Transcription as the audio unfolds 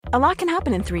A lot can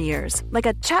happen in 3 years, like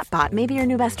a chatbot may be your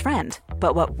new best friend.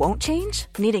 But what won't change?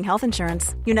 Needing health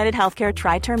insurance. United Healthcare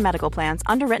Tri-Term Medical Plans,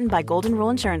 underwritten by Golden Rule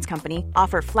Insurance Company,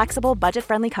 offer flexible,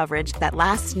 budget-friendly coverage that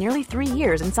lasts nearly 3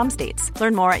 years in some states.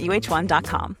 Learn more at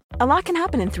uh1.com. A lot can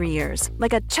happen in 3 years,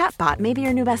 like a chatbot may be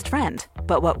your new best friend.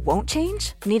 But what won't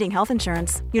change? Needing health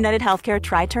insurance. United Healthcare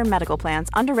Tri-Term Medical Plans,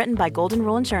 underwritten by Golden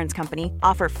Rule Insurance Company,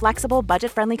 offer flexible,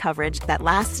 budget-friendly coverage that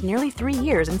lasts nearly 3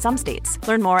 years in some states.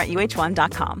 Learn more at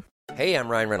uh1.com. Hey, I'm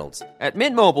Ryan Reynolds. At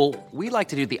Mint Mobile, we like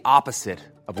to do the opposite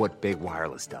of what Big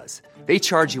Wireless does. They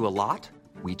charge you a lot,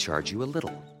 we charge you a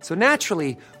little. So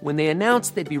naturally, when they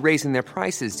announced they'd be raising their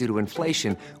prices due to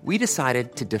inflation, we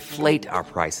decided to deflate our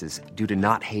prices due to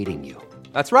not hating you.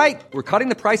 That's right. We're cutting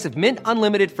the price of Mint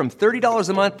Unlimited from $30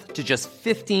 a month to just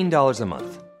 $15 a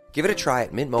month. Give it a try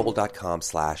at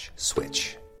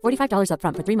mintmobile.com/switch. $45 up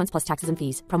front for 3 months plus taxes and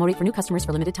fees. Promo rate for new customers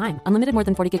for limited time. Unlimited more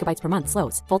than 40 gigabytes per month.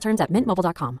 Slows full terms at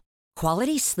mintmobile.com.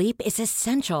 Quality sleep is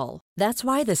essential. That's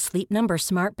why the Sleep Number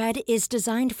Smart Bed is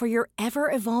designed for your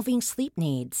ever-evolving sleep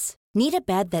needs. Need a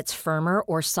bed that's firmer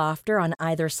or softer on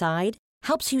either side?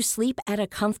 Helps you sleep at a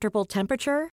comfortable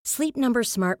temperature? Sleep Number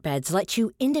Smart Beds let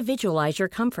you individualize your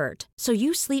comfort, so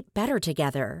you sleep better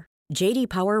together. J.D.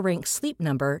 Power ranks Sleep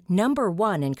Number number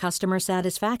 1 in customer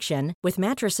satisfaction with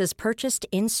mattresses purchased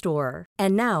in-store.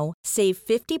 And now, save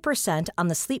 50% on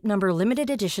the Sleep Number Limited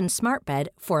Edition Smart Bed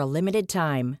for a limited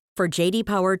time. For J.D.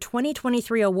 Power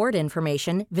 2023 award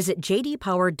information, visit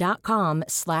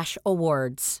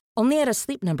jdpower.com/awards. Only at a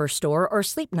Sleep Number store or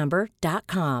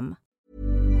sleepnumber.com.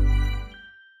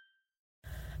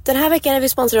 Den här veckan är vi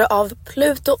sponsrade av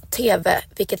Pluto TV,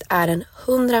 vilket är en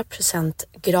 100%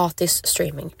 gratis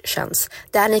streamingtjänst.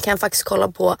 Där ni kan faktiskt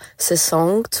kolla på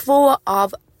säsong 2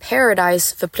 av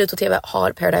Paradise, för Pluto TV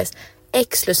har Paradise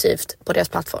exklusivt på deras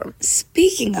plattform.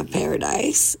 Speaking of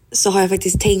Paradise så har jag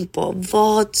faktiskt tänkt på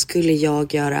vad skulle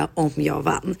jag göra om jag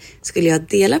vann? Skulle jag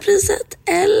dela priset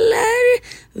eller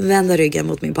vända ryggen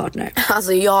mot min partner?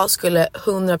 Alltså jag skulle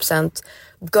 100%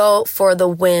 go for the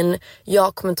win.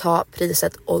 Jag kommer ta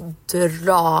priset och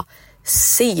dra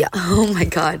Sia. Oh my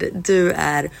god, du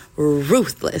är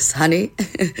ruthless, honey.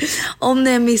 Om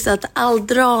ni har missat all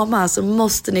drama så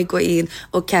måste ni gå in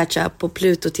och catch up på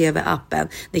Pluto TV-appen.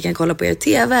 Ni kan kolla på er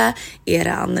TV,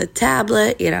 eran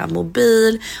tablet, eran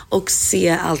mobil och se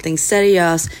allting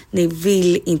seriöst. Ni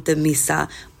vill inte missa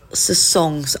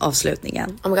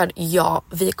säsongsavslutningen. Oh my god, ja,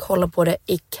 vi kollar på det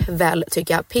ikväll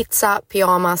tycker jag. Pizza,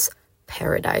 pyjamas,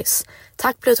 Paradise.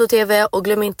 Tack Pluto TV och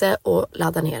glöm inte att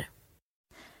ladda ner.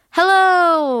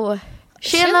 Hello!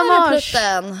 Tjena mors!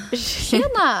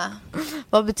 Tjena!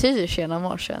 Vad betyder tjena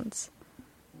mors ens?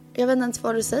 Jag vet inte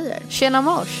vad du säger. Tjena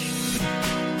mors.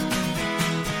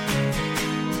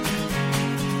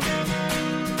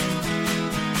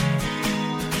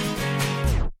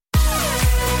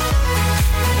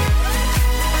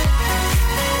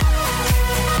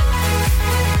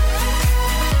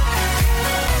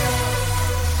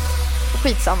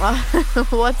 Skitsamma.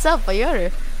 What's up? Vad gör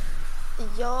du?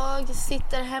 Jag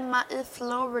sitter hemma i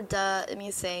Florida i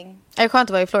min säng. Är det skönt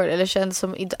att vara i Florida? Eller känns det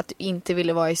som att du inte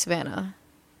ville vara i Svena?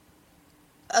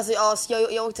 Alltså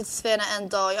jag åkte till Svena en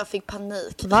dag. Jag fick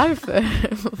panik. Varför?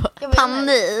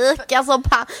 Panik? Alltså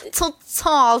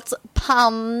totalt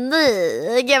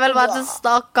panik. Jag vill vara till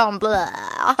Stockholm.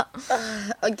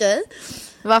 Okej.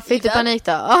 Varför fick du panik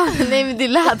då? Nej men det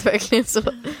lät verkligen så.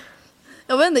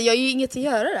 Jag vet inte, jag har ju inget att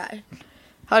göra där.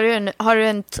 Har du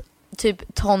en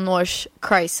typ tonårs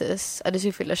crisis? Är du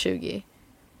så fylla 20?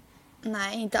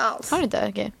 Nej, inte alls. Har du inte? Okej.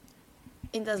 Okay.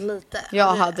 Inte ens lite.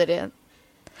 Jag hade det.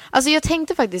 Alltså jag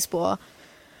tänkte faktiskt på,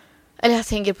 eller jag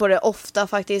tänker på det ofta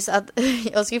faktiskt, att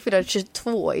jag ska fylla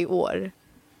 22 i år.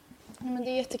 Men det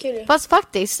är jättekul. Fast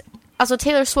faktiskt, alltså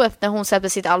Taylor Swift när hon släppte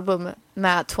sitt album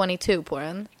med 22 på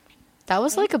den, that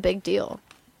was like a big deal.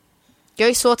 Jag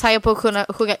är så taggad på att kunna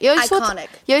sjunga. Jag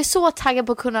är så taggad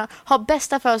på att kunna ha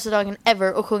bästa födelsedagen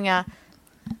ever och sjunga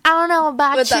I don't know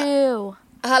about you.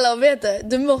 Hallå, vet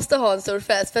du måste ha en stor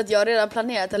fest för att jag har redan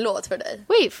planerat en låt för dig.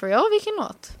 Wait, for real? Vilken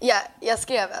låt? Ja, jag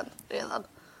skrev en redan.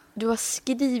 Du har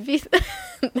skrivit?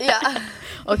 Ja.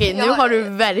 Okej, nu har du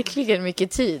verkligen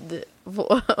mycket tid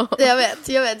på. Jag vet.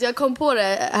 Jag kom på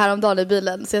det häromdagen i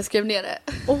bilen så jag skrev ner det.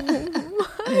 Oh my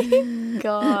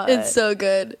god. It's so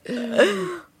good.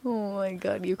 Oh my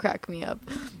god, you crack me up.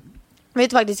 Vet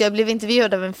du faktiskt, jag blev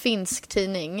intervjuad av en finsk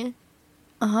tidning.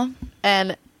 Och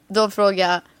de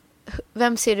frågade,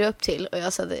 vem ser du upp till? Och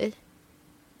jag sa dig.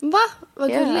 Va? Vad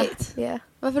gulligt. Yeah.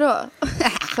 Varför då?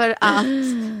 För att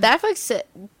det här faktiskt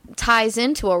ties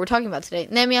into what we're talking about today.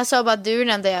 Nej men jag sa bara att du är den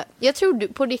enda jag tror du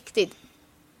på riktigt.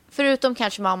 Förutom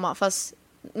kanske mamma, fast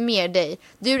mer dig.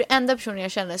 Du är den enda personen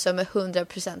jag känner som är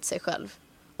 100% sig själv.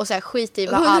 Och så här, skit i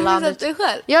vad alla andra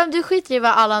själv? Ja, du skiter i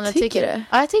vad alla andra tycker. Det?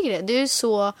 Ja, jag tycker det. Du är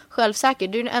så självsäker.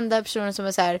 Du är den enda personen som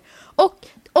är så här,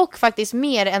 och faktiskt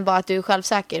mer än bara att du är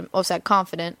självsäker och så här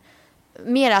confident.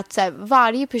 Mer att så här,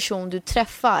 varje person du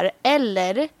träffar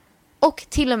och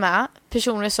till och med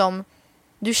personer som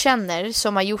du känner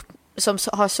som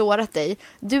har sårat dig.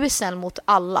 Du är snäll mot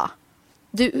alla.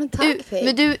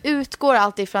 Men du utgår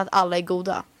alltid från att alla är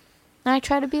goda. And I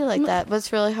try to be like that, but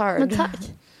it's really hard. Men tack.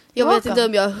 Jag vet inte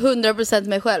om jag är 100%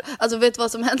 mig själv. Alltså vet du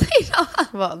vad som händer idag?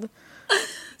 Vad?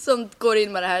 Som går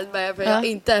in med det här för jag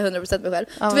inte är 100% mig själv.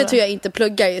 Du vet hur jag inte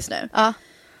pluggar just nu. Ja.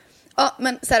 Ja,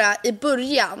 men såhär, i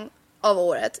början av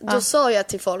året då sa jag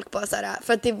till folk bara såhär,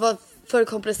 för att det var för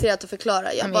komplicerat att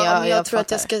förklara. Jag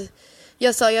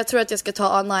tror att jag ska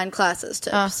ta online classes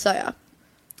typ, sa jag.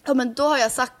 Ja, men då har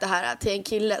jag sagt det här till en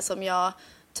kille som jag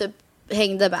typ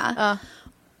hängde med.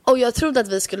 Och jag trodde att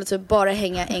vi skulle typ bara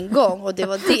hänga en gång och det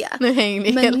var det.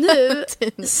 Men nu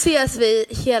ses vi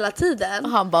hela tiden.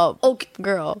 Han bara,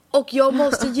 girl. Och jag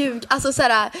måste ljuga. Alltså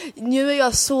såhär, nu är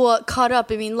jag så caught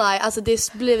up i min life. Alltså det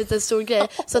har blivit en stor grej.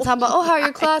 Så att han bara, how are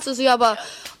your classes? Och jag bara,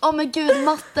 men gud,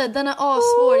 matte, den är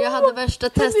assvår. Jag hade värsta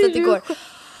testet igår.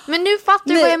 Men nu fattar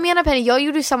du vad jag menar, Penny. Jag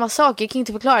gjorde ju samma sak, jag kan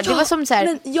inte förklara. Det var som så här.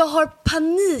 Men jag har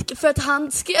panik för att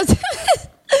han skrev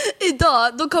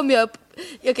idag, då kom jag upp.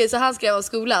 Okej, så han skrev om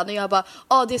skolan och jag bara,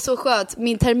 det är så skönt,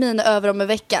 min termin är över om en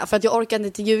vecka för att jag orkar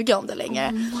inte ljuga om det längre.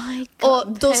 Oh my God,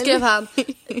 och då skrev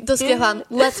han,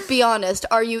 let's be honest,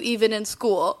 are you even in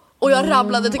school? Och jag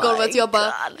ramlade till golvet och jag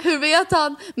bara, hur vet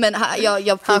han? Men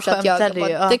jag fortsatte jag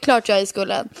bara, det är klart jag är i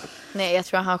skolan. Nej, jag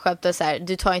tror han skämtade så här,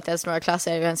 du tar inte ens några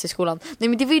klasser ens i skolan. Nej,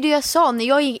 men det var ju det jag sa när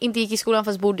jag inte gick i skolan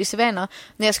fast bodde i Severna.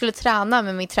 När jag skulle träna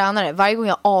med min tränare, varje gång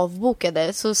jag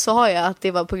avbokade så sa jag att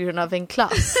det var på grund av en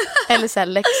klass. Eller så här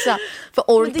läxa. För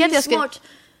orkade jag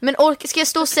ska jag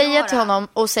stå och säga till honom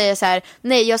och säga så här,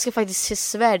 nej, jag ska faktiskt till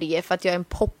Sverige för att jag är en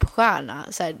popstjärna.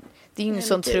 Så här, det är ingen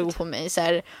som tror på mig. Så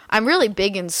här, I'm really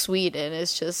big in Sweden.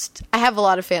 It's just, I have a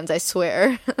lot of fans, I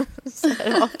swear. Så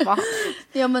här,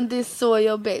 ja, men det är så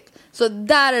jobbigt. Så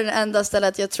där är det enda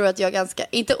stället jag tror att jag är ganska,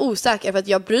 inte osäker för att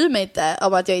jag bryr mig inte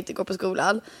om att jag inte går på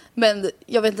skolan. Men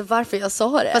jag vet inte varför jag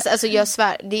sa det. Fast alltså jag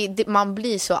svär, man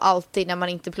blir så alltid när man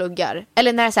inte pluggar.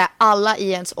 Eller när så här, alla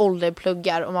i ens ålder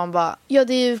pluggar och man bara... Ja,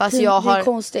 det är ju fast det är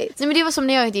konstigt. Nej, men det var som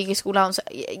när jag inte gick i skolan. Så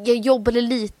jag jobbade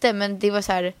lite, men det var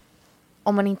så här...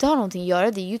 Om man inte har någonting att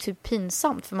göra, det är ju typ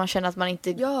pinsamt. För man känner att man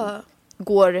inte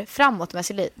går framåt med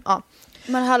sitt liv. Ja.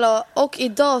 Men hallå, och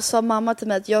idag sa mamma till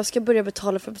mig att jag ska börja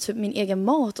betala för typ min egen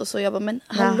mat och så. Jag bara, men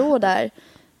hallå där.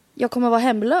 Jag kommer vara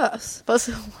hemlös. Fast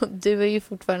du är ju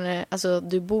fortfarande, alltså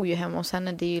du bor ju hemma hos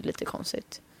henne, det är ju lite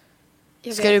konstigt.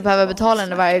 Ska du behöva betala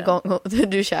henne varje gång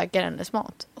du käkar hennes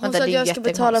mat? Hon sa att jag ska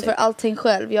betala för allting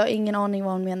själv. Jag har ingen aning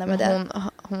vad hon menar med det.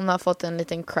 Hon har fått en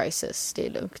liten crisis, det är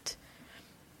lugnt.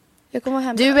 Jag kommer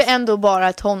hem. Du är ändå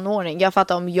bara tonåring. Jag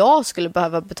fattar om jag skulle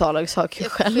behöva betala saker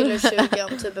själv. Jag fyller 20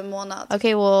 om typ en månad.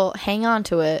 Okej, well, hang on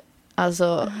to it.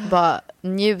 Alltså, bara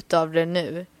njut av det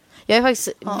nu. Jag är faktiskt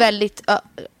väldigt...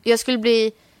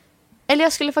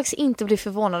 jag skulle faktiskt inte bli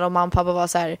förvånad om mamma och pappa var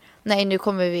så här: nej, nu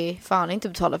kommer vi fan inte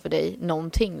betala för dig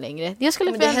någonting längre. Jag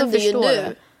skulle ändå förstå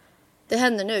det. Det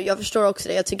händer nu. Jag förstår också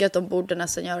det. Jag tycker att de borde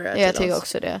nästan göra det. Jag tycker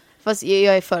också det. Fast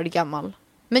jag är för gammal.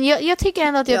 Men jag tycker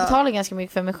ändå att jag betalar ganska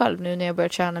mycket för mig själv nu när jag börjar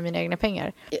tjäna mina egna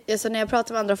pengar. Så när jag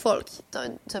pratar med andra folk, då,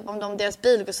 typ om deras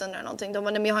bil går sönder eller någonting, de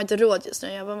bara, nej, men jag har inte råd just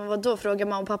nu. Jag bara, men vadå? Frågar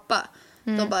mamma och pappa.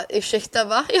 De bara, ursäkta,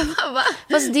 va? Jag bara, va?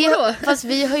 Fast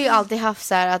vi har ju alltid haft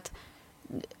så här att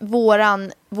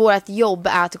vårat jobb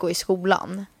är att gå i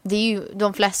skolan. Det är ju,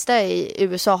 de flesta i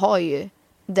USA har ju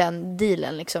den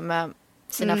dealen liksom med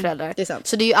sina föräldrar. Det är sant.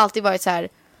 Så det är ju alltid varit så här,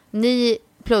 ni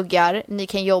pluggar, ni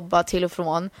kan jobba till och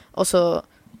från och så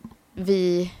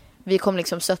vi kommer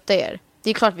liksom stötta er. Det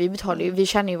är klart vi betalar ju, vi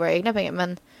tjänar ju våra egna pengar,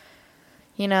 men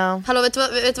you know. Hallå, vet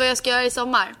du vad jag ska göra i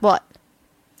sommar? What?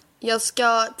 Jag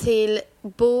ska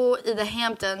bo i The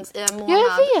Hamptons i en månad.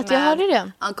 Jag vet, jag hörde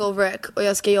det. Uncle Rick, och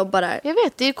jag ska jobba där. Jag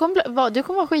vet, du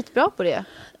kommer vara skitbra på det.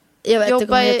 Jag vet, det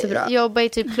kommer jättebra. Jobba i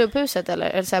typ klubbhuset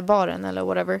eller så här baren eller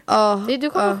whatever. Du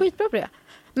kommer vara skitbra på det.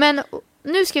 Men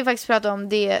nu ska vi faktiskt prata om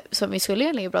det som vi skulle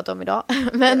egentligen prata om idag.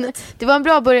 Men det var en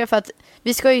bra början för att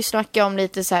vi ska ju snacka om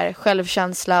lite så här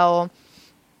självkänsla och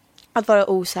att vara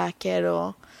osäker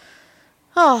och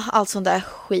allt sånt där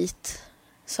skit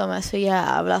som är så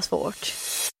jävla svårt.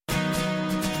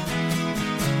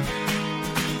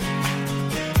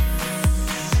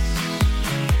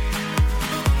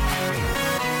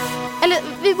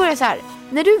 Eller vi börjar så här.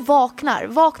 När du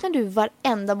vaknar du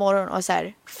varenda morgon och så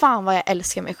här, fan vad jag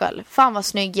älskar mig själv. Fan vad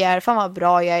snygg jag är, fan vad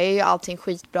bra jag är, jag gör allting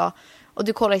skitbra. Och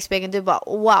du kollar i spegeln, du bara,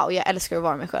 wow, jag älskar att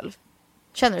vara mig själv.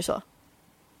 Känner du så?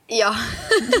 Ja.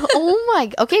 Oh my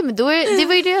god, okej, men då det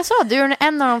var ju det jag sa. Du är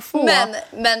en av de få.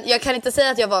 Men jag kan inte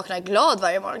säga att jag vaknar glad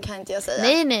varje morgon, kan inte jag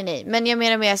säga. Nej. Men jag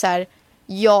menar mer så här,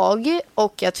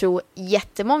 jag tror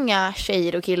jättemånga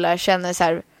tjejer och killar känner så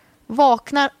här,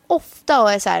 vaknar ofta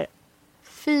och är så här,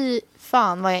 fy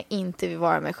fan vad jag inte vill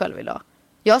vara mig själv idag.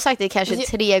 Jag har sagt det kanske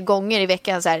 3 gånger i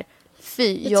veckan så här,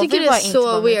 fy, jag tycker vill det bara är inte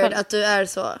vara så mig weird själv. att du är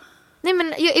så. Nej,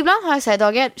 men ibland har jag så här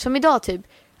dagar som idag typ.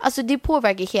 Alltså det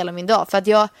påverkar hela min dag. För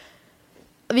att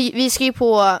vi ska ju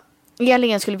på,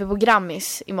 egentligen skulle vi på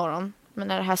Grammis imorgon. Men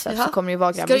när det här släpps så kommer det ju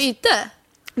vara Grammis. Ska du inte?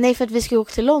 Nej, för att vi ska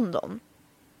åka till London.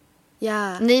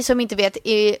 Ja. Ni som inte vet,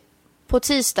 på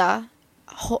tisdag,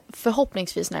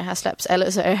 förhoppningsvis när det här släpps,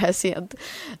 eller så är det här sent,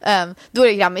 då är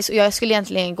det Grammis. Och jag skulle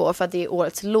egentligen gå för att det är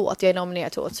årets låt. Jag är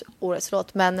nominerad till årets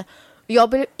låt. Men jag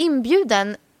blev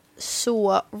inbjuden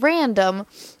så random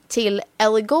till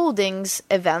Ellie Gouldings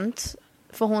event.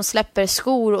 För hon släpper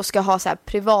skor och ska ha så här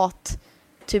privat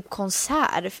typ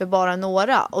konsert för bara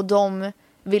några. Och de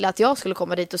ville att jag skulle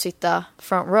komma dit och sitta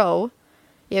front row.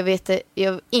 Jag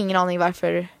har ingen aning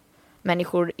varför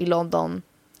människor i London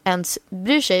ens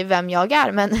bryr sig vem jag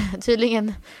är. Men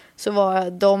tydligen så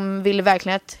de ville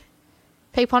verkligen att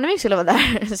Paypandemic skulle vara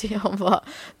där. Så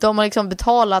de har liksom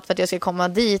betalat för att jag ska komma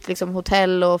dit. Liksom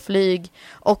hotell och flyg.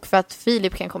 Och för att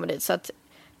Filip kan komma dit. Så att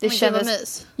det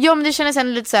kändes... Ja, men det kändes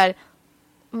ändå lite så här.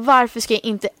 Varför ska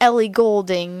inte Ellie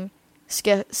Goulding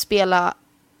ska spela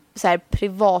så här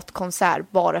privat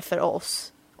konsert bara för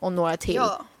oss och några till?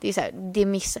 Ja. Det är så här, det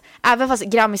missar. Även fast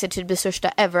Grammis är typ det största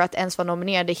ever, att ens vara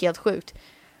nominerad är helt sjukt.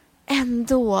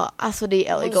 Ändå, alltså det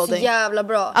är Ellie Goulding. Hon är så jävla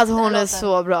bra. Alltså hon är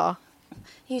så bra.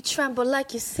 You tremble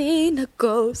like you seen a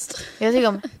ghost. Jag tycker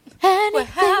om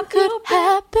anything could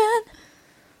happen.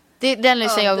 Det är den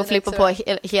lyssnar jag och flippar på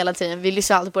hela tiden. Vi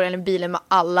lyssnar alltid på den i bilen med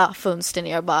alla fönster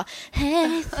ner och bara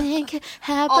anything could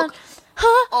happen.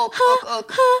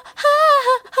 Och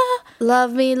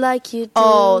Love me like you do.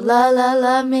 Oh,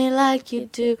 love me like you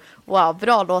do. Wow,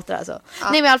 bra låtar alltså.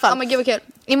 Nej, men i alla fall. Men gud vad kul.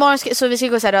 Imorgon så vi ska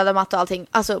gå så här röda matta och allting.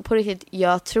 Alltså på riktigt,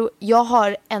 jag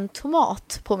har en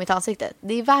tomat på mitt ansikte.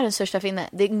 Det är världens största finne.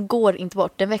 Den går inte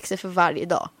bort. Den växer för varje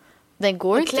dag. Den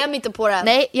går inte. Kläm inte på den.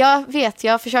 Nej, jag vet.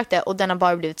 Jag försökte och den har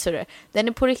bara blivit större. Den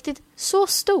är på riktigt så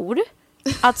stor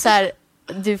att så här,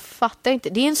 du fattar inte.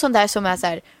 Det är en sån där som är så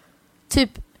här, typ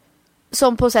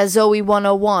som på så här Zoe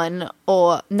 101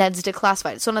 och Ned's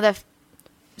Declassified. Såna där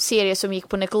serier som gick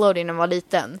på Nickelodeon när man var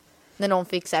liten. När någon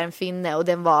fick så här en finne och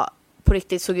den var på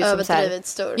riktigt såg ut som så här.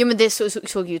 Stor. Jo, men det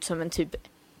såg ut som en typ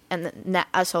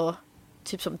alltså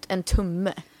typ som en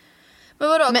tumme. Men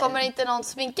vadå, kommer inte någon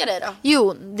sminka dig då?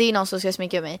 Jo, det är någon som ska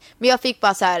sminka mig. Men jag fick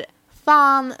bara så här,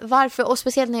 fan, varför? Och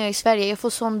speciellt när jag är i Sverige, jag får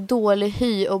sån dålig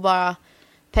hy och bara,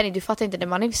 Penny, du fattar inte, när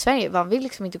man är i Sverige, man vill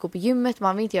liksom inte gå på gymmet,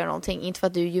 man vill inte göra någonting, inte för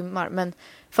att du gymmar. Men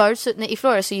förut, i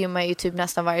Florida så gymmar jag ju typ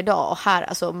nästan varje dag. Och här,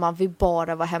 alltså, man vill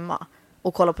bara vara hemma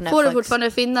och kolla på Netflix. Får du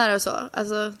fortfarande finnar och så?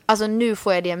 Alltså nu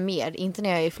får jag det mer, inte när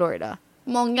jag är i Florida.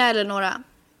 Många eller några?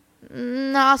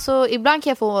 Nej, alltså ibland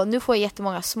kan jag få, nu får jag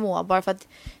jättemånga små, bara för att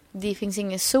det finns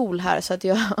ingen sol här så att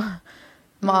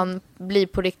man blir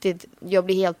på riktigt, jag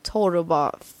blir helt torr och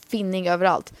bara finning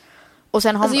överallt. Och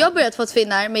sen jag har börjat få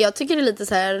finnar, men jag tycker det är lite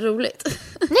så här roligt.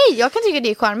 Nej, jag kan tycka det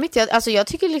är charmigt. Jag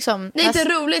tycker liksom... Det är inte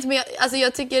roligt, men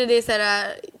jag tycker det är så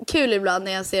här kul ibland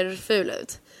när jag ser ful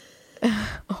ut.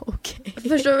 Okej.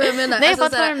 Förstår du vad jag menar? Nej, jag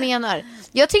fattar vad du menar.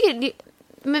 Jag tycker,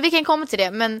 men vi kan komma till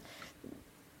det, men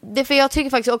det, för jag tycker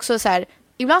faktiskt också så här,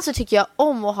 ibland så tycker jag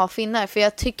om att ha finnar, för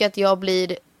jag tycker att jag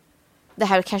blir, det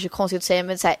här är kanske konstigt att säga,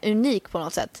 men så här unik på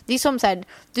något sätt. Det är som så här,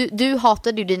 du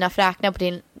hatade ju dina fräknar på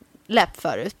din läpp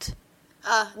förut.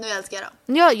 Ja, nu älskar jag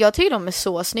dem. Ja, jag tycker de är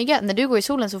så snygga. När du går i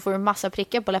solen så får du en massa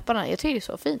prickar på läpparna. Jag tycker det är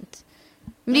så fint.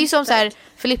 Men det är ju som så här,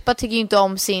 Filippa tycker ju inte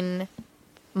om sin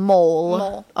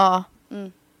mole. Ja.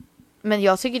 Mm. Men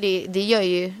jag tycker det är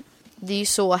ju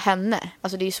så henne.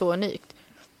 Alltså det är så unikt.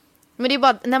 Men det är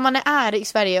bara, när man är i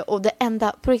Sverige och det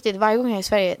enda, på riktigt, varje gång jag är i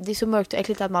Sverige, det är så mörkt och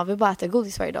äckligt att man vill bara äta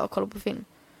godis varje dag och kolla på film.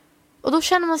 Och då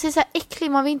känner man sig så här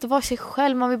äcklig, man vill inte vara sig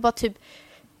själv, man vill bara typ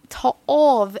ta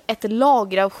av ett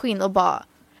lager av skinn och bara,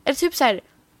 eller typ så här,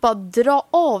 bara dra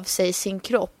av sig sin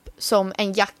kropp som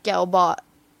en jacka och bara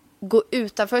gå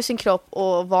utanför sin kropp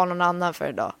och vara någon annan för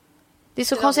idag. Det är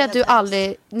så konstigt att du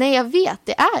aldrig... Nej, jag vet,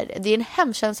 det är en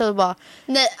hemkänsla att bara...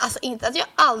 Nej, alltså inte att jag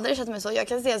aldrig känt mig så. Jag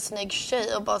kan se en snygg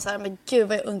tjej och bara så här, men gud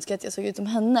vad jag önskar att jag såg ut som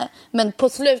henne. Men på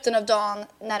slutet av dagen,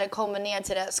 när det kommer ner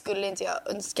till det, skulle inte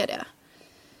jag önska det.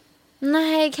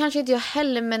 Nej, kanske inte jag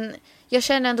heller, men jag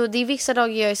känner ändå, det är vissa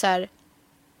dagar jag är så här,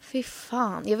 fy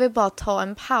fan, jag vill bara ta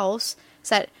en paus.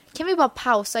 Så här, kan vi bara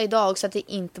pausa idag så att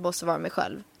det inte måste vara mig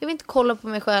själv? Jag vill inte kolla på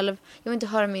mig själv, jag vill inte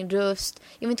höra min röst,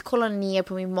 jag vill inte kolla ner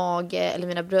på min mage eller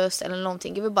mina bröst eller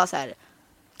någonting. Jag vill bara så här,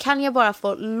 kan jag bara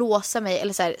få låsa mig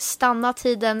eller så här, stanna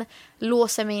tiden,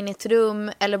 låsa mig in i ett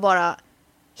rum eller bara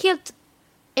helt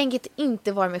enkelt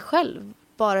inte vara mig själv.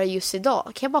 Bara just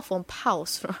idag. Kan jag bara få en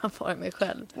paus från att vara mig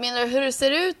själv? Menar du hur du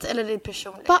ser ut eller din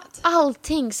personlighet? Bara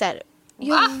allting så här.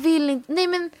 Jag vill inte... Nej,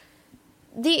 men...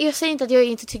 jag säger inte att jag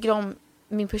inte tycker om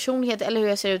min personlighet eller hur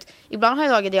jag ser ut. Ibland har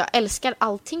jag dagar där jag älskar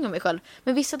allting om mig själv.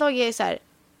 Men vissa dagar är jag så här...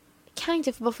 Kan jag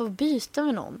inte bara få byta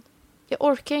med någon? Jag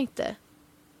orkar inte.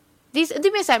 Det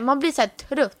är mer så här, man blir så här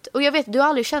trött. Och jag vet, du har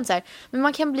aldrig känt så här. Men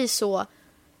man kan bli så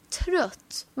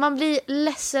trött. Man blir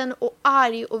ledsen och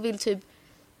arg och vill typ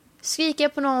skrika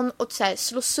på någon och så här,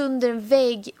 slå sönder en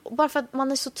vägg. Bara för att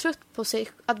man är så trött på sig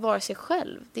att vara sig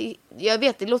själv. Jag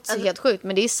vet, det låter helt sjukt,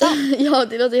 men det är sant. Ja,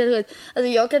 det låter helt sjukt. Alltså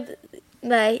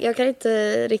jag kan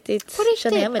inte riktigt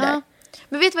känna igen mig där.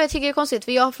 Men vet du vad jag tycker är konstigt?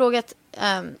 För jag har frågat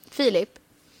Filip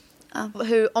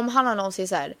om han har någonsin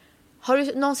så här, har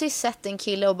du någonsin sett en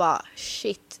kille och bara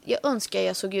shit, jag önskar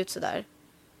jag såg ut så där.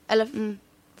 Eller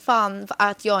fan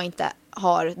att jag inte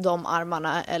har de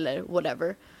armarna eller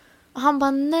whatever. Och han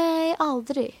bara, nej,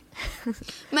 aldrig.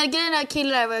 Men grejen är,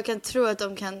 killar, vad jag kan tro att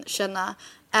de kan känna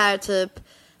är typ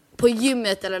på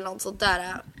gymmet eller något sånt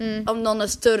där. Om någon är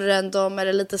större än dem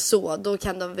eller lite så, då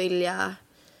kan de vilja...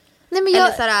 Nej, men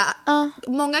eller såhär,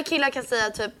 många killar kan säga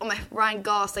typ, Ryan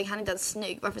Gosling, han är inte ens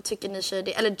snygg, varför tycker ni tjejer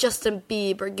det? Eller Justin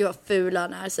Bieber, gud vad ful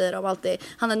han är, säger de alltid.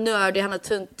 Han är nördig, han är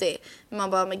tuntig. Men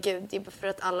man bara, men gud, det är bara för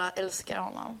att alla älskar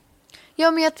honom.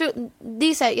 Ja, men jag tror, det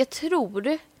är så här, jag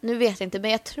tror, nu vet jag inte,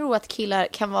 men jag tror att killar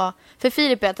kan vara, för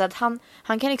Filip vet att han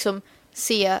kan liksom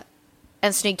se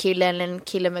en snygg kille eller en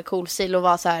kille med cool stil och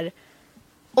vara så här,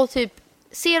 och typ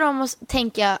se dem och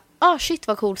tänka, shit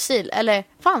vad cool stil, eller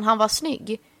fan han var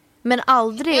snygg, men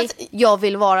aldrig jag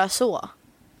vill vara så.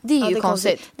 Det är ju det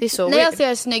konstigt. Det är så när weird. jag ser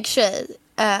en snygg tjej,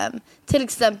 till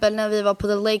exempel när vi var på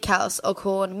The Lake House och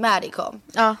hon Maddie kom.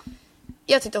 Ja.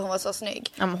 Jag tyckte hon var så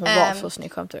snygg. Ja, men hon var så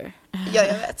snygg, kom du. Ja,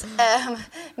 jag vet.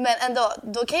 Men ändå,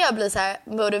 då kan jag bli så här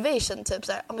motivation, typ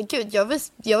så här, men gud, jag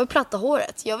vill platta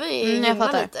håret. Jag vill gymma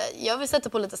lite. Jag vill sätta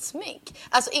på lite smink.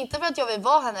 Alltså inte för att jag vill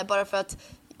vara henne, bara för att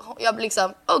jag blir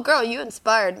liksom, oh girl, you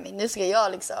inspired me. Nu ska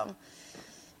jag liksom...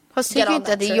 Fast tycker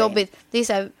inte att det är jobbigt. Det är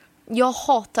så här, jag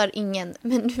hatar ingen,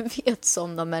 men du vet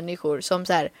sådana människor som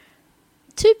så här,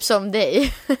 typ som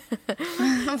dig.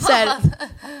 Så här,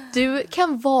 du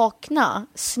kan vakna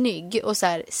snygg och så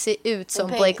här, se ut som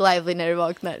Blake Lively när du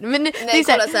vaknar. Men det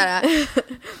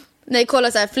är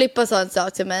kolla så här, Flippa sa en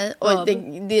sak till mig och det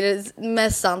är det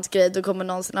mest sant grej du kommer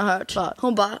någonsin ha hört.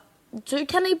 Hon bara, du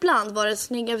kan ibland vara den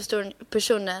snygga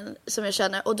personen som jag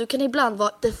känner, och du kan ibland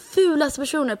vara den fulaste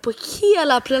personen på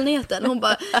hela planeten. Hon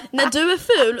bara, när du är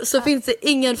ful så finns det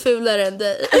ingen fulare än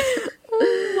dig.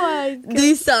 Oh my God.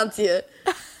 Det är sant ju.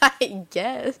 I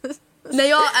guess. När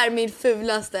jag är min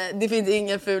fulaste, det finns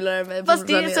ingen fulare än mig på planeten.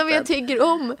 Fast det är som jag tycker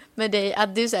om med dig,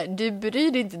 att du så här, du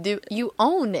bryr dig inte, you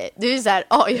own it. Du är så här,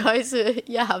 jag är så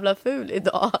jävla ful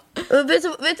idag.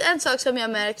 Vet en sak som jag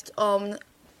har märkt om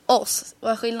oss,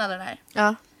 vad skillnaden är?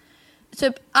 Ja.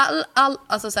 Typ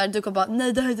alltså så här, du kan bara,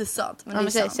 nej det här är inte sant. Men det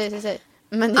är sant. Säg.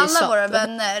 Men det är alla sant. Våra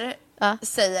vänner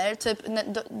säger, typ,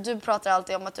 du pratar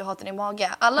alltid om att du hatar din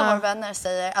mage. Alla våra vänner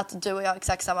säger att du och jag har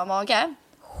exakt samma mage.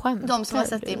 De som har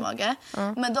sett din mage.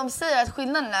 Men de säger att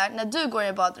skillnaden är, när du går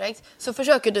i baddräkt så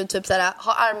försöker du typ såhär,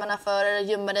 ha armarna för eller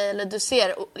gömma dig, eller du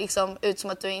ser liksom ut som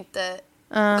att du inte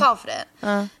kan för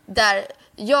det. Där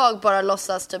jag bara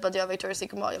låtsas typ att jag är Victoria's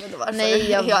Secret mage. Jag vet inte varför.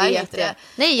 Nej, jag vet det.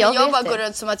 Nej, jag bara går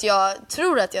runt som att jag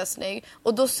tror att jag är snygg.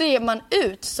 Och då ser man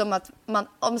ut som att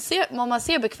om man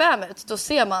ser bekväm ut, då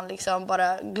ser man liksom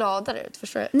bara gladare ut.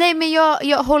 Förstår du? Nej, men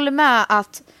jag håller med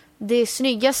att det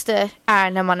snyggaste är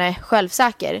när man är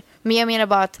självsäker. Men jag menar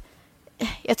bara att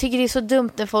jag tycker det är så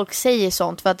dumt när folk säger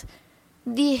sånt, för att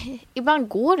ibland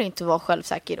går det inte att vara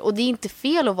självsäker. Och det är inte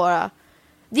fel att vara...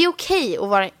 Det är okej att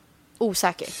vara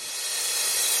osäker.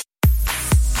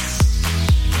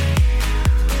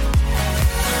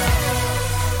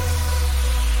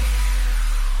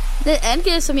 Det är en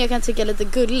grej som jag kan tycka är lite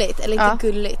gulligt. Eller inte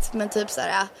gulligt, men typ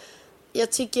såhär...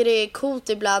 Jag tycker det är coolt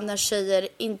ibland när tjejer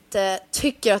inte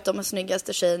tycker att de är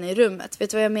snyggaste tjejen i rummet. Vet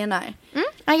du vad jag menar?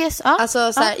 I guess,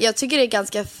 Alltså såhär, jag tycker det är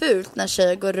ganska fult när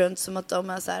tjejer går runt som att de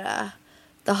är såhär...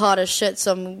 The hottest shit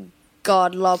som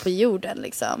God la på jorden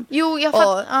liksom. Jo, jag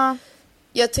fattar.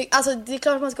 Jag tycker, alltså det är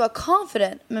klart att man ska vara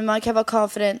confident, men man kan vara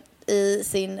confident i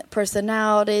sin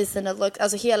personality, sina looks,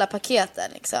 alltså hela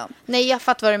paketen liksom. Nej, jag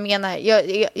fattar vad du menar.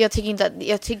 Jag tycker inte att,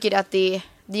 jag tycker att det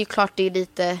är ju klart det är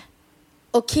lite.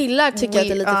 Och killar tycker att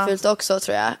det är lite fult också,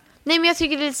 tror jag. Nej, men jag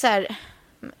tycker det är lite så här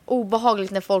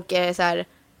obehagligt när folk är så här,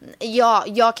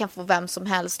 jag kan få vem som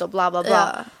helst och bla bla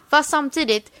bla. Ja. Fast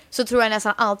samtidigt så tror jag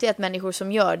nästan alltid att människor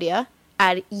som gör det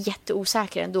är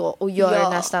jätteosäkra ändå och gör det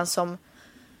nästan som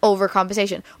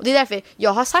overcompensation. Och det är därför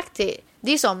jag har sagt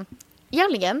det är som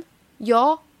egentligen,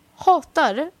 jag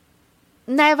hatar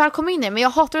när jag väl kommer in men jag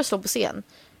hatar att slå på scen.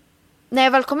 När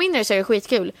jag väl kommer in så är det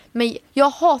skitkul, men jag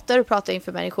hatar att prata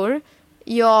inför människor.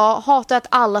 Jag hatar att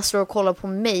alla står och kollar på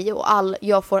mig och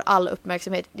jag får all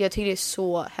uppmärksamhet. Jag tycker det är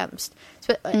så hemskt.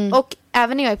 Och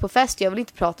även när jag är på fest, jag vill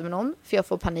inte prata med någon för jag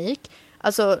får panik.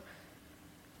 Alltså,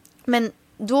 men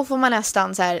då får man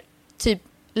nästan så här typ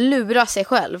lura sig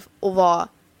själv och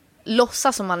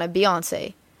låtsas som man är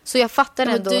Beyoncé. Så jag fattar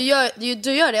ändå. Du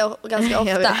gör det ganska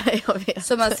ofta. jag vet.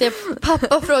 Så man ser,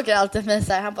 pappa frågar alltid mig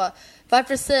så här, han bara,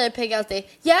 varför säger Peg alltid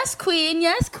yes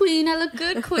queen, I look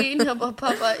good queen. Jag bara,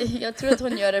 pappa, jag tror att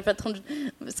hon gör det för att hon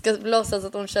ska låtsas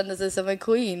att hon känner sig som en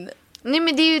queen. Nej,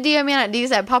 men det är ju det jag menar. Det är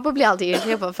så här, pappa blir alltid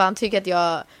irriterad på för han tycker att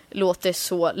jag låter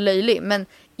så löjlig. Men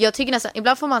jag tycker nästan,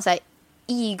 ibland får man så här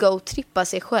ego-trippa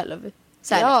sig själv.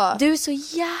 Så här, du är så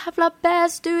jävla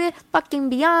bäst, du är fucking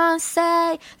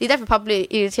Beyoncé. Det är därför pappa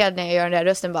blir irriterad när jag gör den där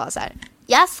rösten bara så här.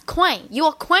 Yes queen, you're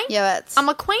a queen. Jag vet.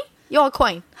 I'm a queen, you're a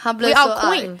queen. Han blir We så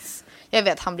are queens. Jag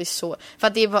vet, han blir så. För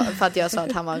att jag sa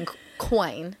att han var en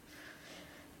queen.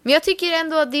 Men jag tycker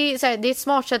ändå att det är ett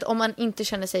smart sätt om man inte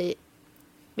känner sig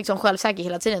liksom självsäker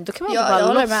hela tiden. Då kan man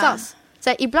bara låtsas. Så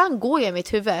här, ibland går jag i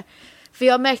mitt huvud. För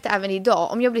jag märkte även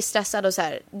idag, om jag blir stressad och så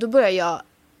här, då börjar jag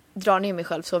dra ner mig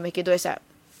själv så mycket. Då är det så här,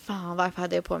 fan, varför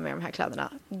hade jag på mig de här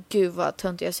kläderna? Gud vad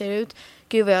tunt jag ser ut.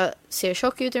 Gud vad jag ser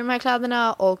tjock ut i de här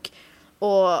kläderna. Och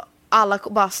alla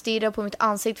bara stirrar på mitt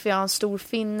ansikte för jag har en stor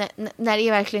finne. När i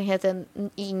verkligheten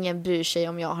ingen bryr sig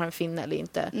om jag har en finne eller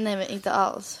inte. Nej, men inte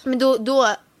alls. Men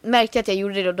då märkte jag att jag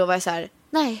gjorde det och då var jag så här,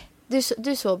 nej, du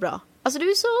är så bra. Alltså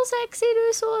du är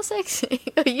så sexy.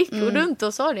 Jag gick runt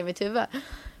och sa det i mitt huvud.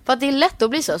 För att det är lätt att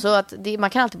bli så att man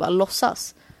kan alltid bara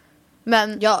låtsas.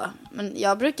 Men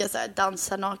jag brukar så här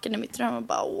dansa naken i mitt rum och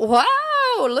bara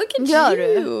wow, look at gör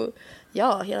you. Du?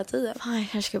 Ja, hela tiden. Fan, jag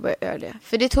kanske ska börja göra det.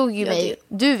 För det tog ju mig,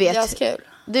 du vet. Det är kul.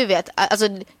 Du vet, alltså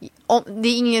det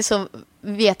är ingen som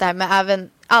vet det här, men även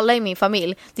alla i min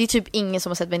familj, det är typ ingen som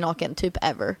har sett mig naken typ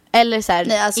ever. Eller så här,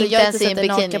 nej, alltså inte jag har ens inte i sett en dig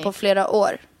bikini. naken på flera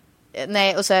år.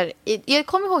 Nej, och så här, jag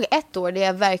kommer ihåg ett år där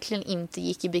jag verkligen inte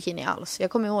gick i bikini alls.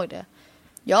 Jag kommer ihåg det.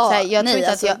 Ja, så här, jag tror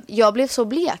inte att jag blev så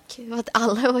blek. För att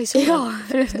alla var ju så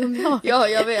förutom jag. Ja,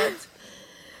 jag vet.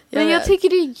 Jag tycker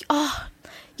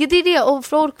det är det. Och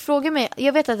folk frågar mig.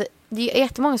 Jag vet att det är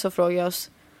jättemånga som frågar oss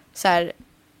så här,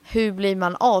 hur blir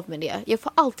man av med det? Jag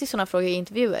får alltid såna frågor i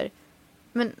intervjuer.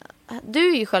 Men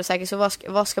du är ju självsäker, så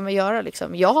vad ska man göra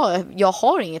liksom? Jag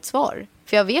har inget svar.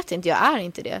 För jag vet inte, jag är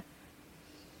inte det.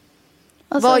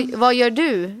 Alltså, vad gör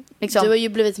du? Liksom? Du har ju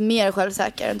blivit mer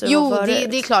självsäker än du var förut. Jo,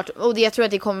 det är klart. Och jag tror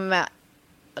att det kommer med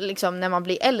liksom, när man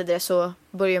blir äldre så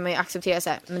börjar man ju acceptera så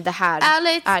här, men det här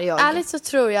är jag. Ärligt så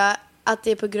tror jag att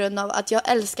det är på grund av att jag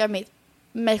älskar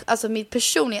mitt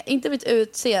personliga, inte mitt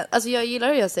utseende. Alltså jag gillar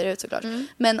hur jag ser ut såklart.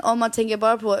 Men om man tänker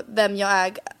bara på vem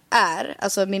jag är,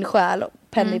 alltså min själ,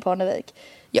 Penny Parnevik.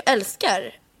 Jag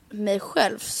älskar mig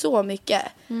själv så mycket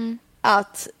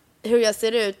att hur jag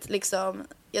ser ut liksom,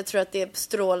 jag tror att det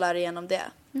strålar igenom det.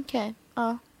 Okej,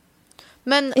 ja.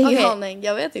 Men ingen aning,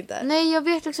 jag vet inte. Nej, jag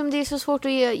vet liksom, det är så svårt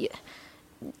att ge.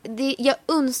 Jag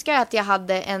önskar att jag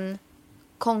hade en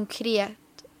konkret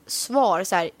svar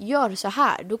så här, gör så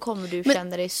här, då kommer du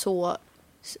känna dig så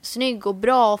snygg och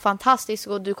bra och fantastisk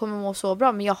och du kommer må så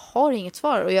bra, men jag har inget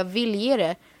svar och jag vill ge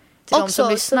det till de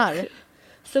som lyssnar.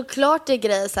 Såklart det är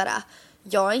grejer så här,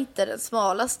 jag är inte den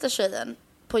smalaste tjejen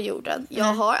på jorden.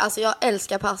 Jag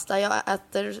älskar pasta, jag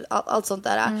äter allt sånt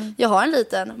där. Jag har en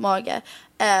liten mage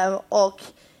och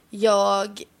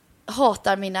jag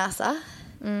hatar min näsa.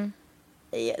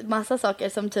 Massa saker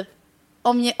som typ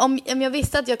om jag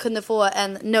visste att jag kunde få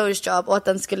en nose job och att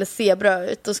den skulle se bra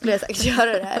ut, då skulle jag säkert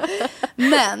göra det.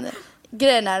 Men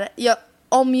grejen är,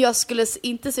 om jag skulle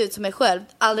inte se ut som mig själv,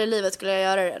 aldrig i livet skulle jag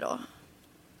göra det då.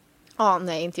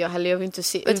 Nej, inte jag heller. Jag vill inte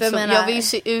se ut som, jag vill ju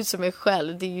se ut som mig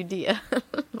själv, det är ju det.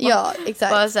 Ja,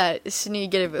 exakt. Bara så här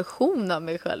snyggare version av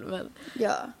mig själv. Men.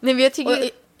 Ja. Nej, men jag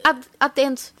tycker att det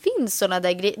ens finns såna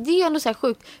där grejer. Det är ju ändå så här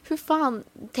sjukt. Hur fan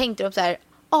tänkte de så här,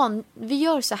 vi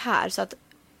gör så här så att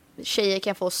tjejer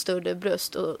kan få större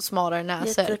bröst och smalare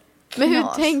näsor. Men hur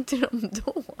tänkte de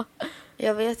då?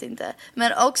 Jag vet inte.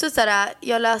 Men också så här,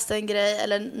 jag läste en grej,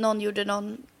 eller någon gjorde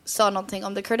någon sa någonting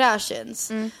om The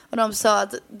Kardashians. Och de sa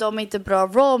att de är inte bra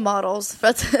role models för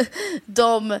att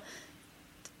de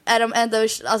är de enda,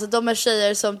 alltså de är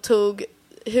tjejer som tog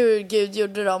hur Gud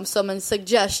gjorde dem som en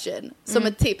suggestion, som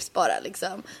ett tips bara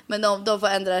liksom. Men de får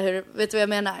ändra hur, vet du vad jag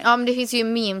menar? Ja, men det finns ju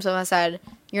en meme som är så här: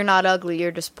 you're not ugly,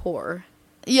 you're just poor.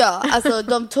 Ja, alltså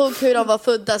de tog hur de var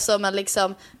födda som en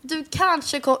liksom, du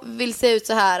kanske vill se ut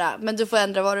så här, men du får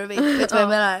ändra vad du vill. Vet du vad jag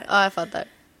menar? Ja, jag fattar.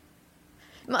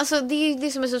 Men alltså det är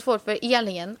det som är så svårt, för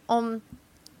egentligen om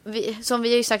som vi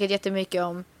har ju sagt jättemycket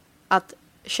om, att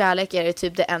kärlek är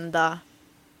typ det enda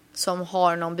som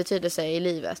har någon betydelse i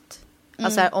livet.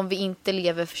 Alltså här, om vi inte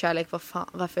lever för kärlek,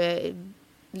 varför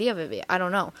lever vi? I don't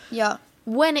know. Ja.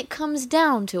 When it comes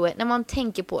down to it, när man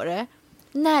tänker på det,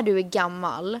 när du är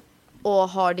gammal och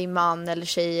har din man eller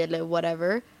tjej eller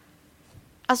whatever,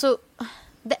 alltså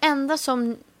det enda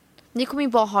som ni kommer ju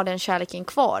bara ha den kärleken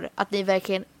kvar, att ni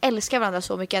verkligen älskar varandra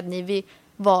så mycket att ni vill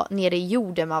vara nere i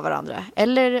jorden med varandra,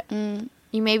 eller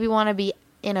you maybe wanna be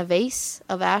in a vase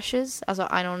of ashes, alltså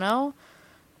I don't know,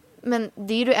 men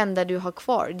det är ju det enda du har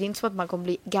kvar. Det är inte så att man kommer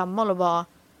bli gammal och bara,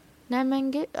 nej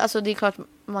men gud, alltså det är klart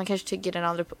man kanske tycker den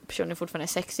andra personen fortfarande är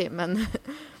sexig, men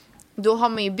då har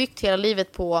man ju byggt hela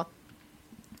livet på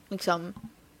liksom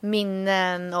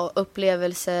minnen och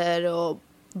upplevelser och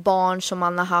barn som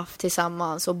man har haft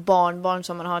tillsammans och barnbarn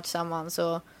som man har tillsammans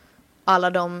och alla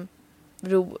de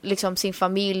liksom sin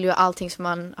familj och allting som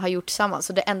man har gjort tillsammans.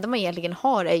 Så det enda man egentligen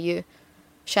har är ju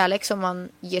kärlek som man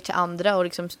ger till andra och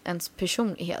liksom ens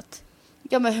personlighet.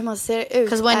 Ja, men hur man ser ut.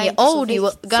 Because when you're old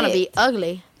you're gonna be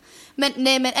ugly.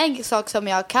 Men en sak som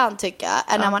jag kan tycka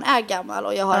är när man är gammal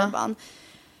och jag har en man.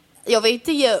 Jag vill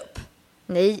inte ge upp.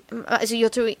 Nej, alltså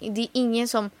jag tror det är ingen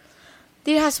som,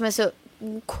 det är det här som är så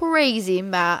crazy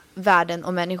med världen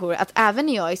och människor, att även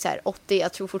när jag är så här 80,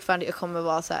 jag tror fortfarande jag kommer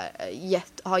vara så här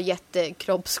ha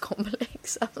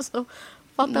jättekroppskomplex. Alltså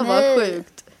fatta vad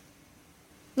sjukt.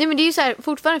 Nej, men det är ju så här,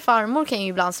 fortfarande farmor kan ju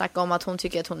ibland snacka om att hon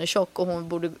tycker att hon är tjock och hon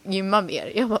borde gymma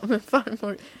mer. Jag bara, men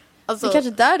farmor, alltså, det är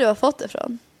kanske där du har fått det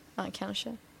från. Ja,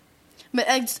 kanske.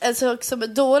 Men en sak som är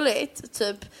dåligt,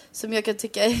 typ, som jag kan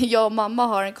tycka jag och mamma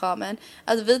har en common,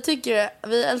 att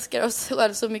vi älskar oss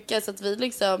själva så mycket så att vi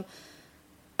liksom,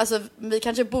 alltså vi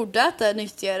kanske borde äta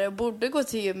nyttigare och borde gå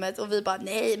till gymmet, och vi bara,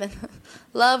 nej men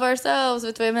love ourselves,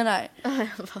 vet du vad jag menar?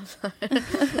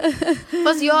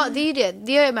 Fast det är ju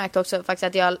det har jag märkt också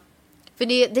faktiskt, att för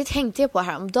det tänkte jag på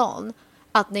häromdagen,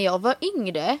 att när jag var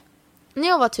yngre, när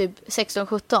jag var typ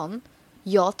 16-17,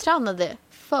 jag tränade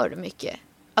för mycket.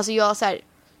 Alltså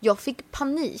jag fick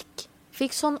panik.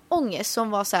 Fick sån ångest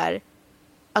som var så här,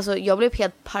 alltså jag blev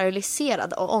helt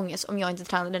paralyserad av ångest om jag inte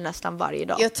tränade nästan varje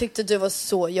dag. Jag tyckte du var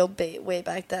så jobbig way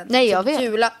back then. Nej, jag vet.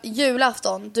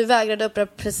 Julafton, du vägrade öppna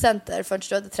presenter förrän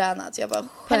du hade tränat. Jag bara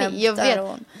skämtar. Jag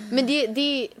vet. Men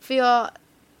det för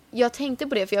jag tänkte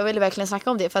på det, för jag ville verkligen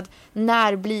snacka om det, för att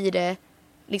när blir det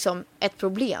liksom ett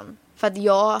problem? För att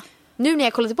nu när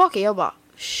jag kollar tillbaka, jag bara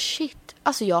shit,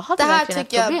 alltså jag hade verkligen ett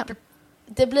problem.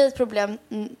 Det blir ett problem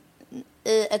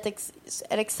i ett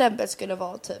exempel skulle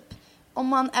vara typ om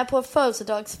man är på en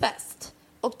födelsedagsfest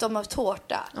och de har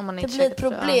tårta. Det blir ett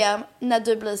problem när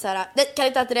du blir så här, nej, kan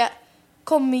inte äta det,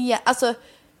 kom igen. Alltså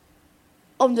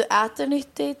om du äter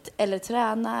nyttigt eller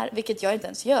tränar, vilket jag inte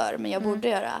ens gör men jag borde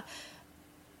göra,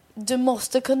 du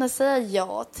måste kunna säga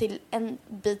ja till en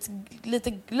bit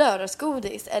lite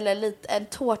lördagsgodis eller en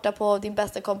tårta på din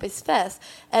bästa kompis fest,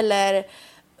 eller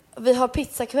vi har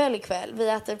pizzakväll ikväll. Vi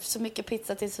äter så mycket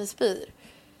pizza tills vi spyr.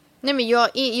 Nej, men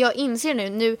jag inser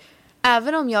nu,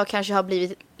 även om jag kanske har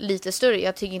blivit lite större,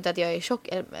 jag tycker inte att jag är tjock,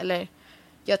 eller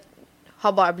jag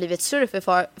har bara blivit större,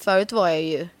 för förut var jag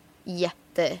ju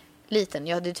jätteliten.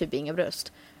 Jag hade typ inga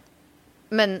bröst.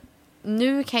 Men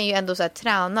nu kan jag ju ändå så här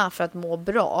träna för att må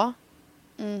bra.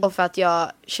 Och för att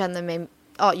jag känner mig,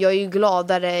 jag är ju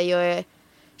gladare,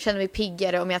 känner mig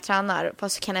piggare om jag tränar,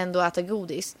 fast jag kan ändå äta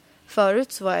godis.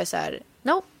 Förut så var jag så här,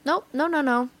 no.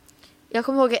 Jag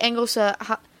kommer ihåg en gång så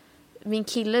min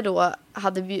kille då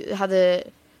hade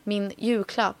min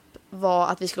julklapp var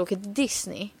att vi skulle åka till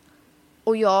Disney.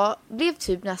 Och jag blev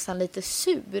typ nästan lite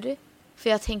sur, för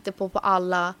jag tänkte på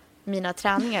alla mina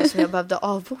träningar som jag behövde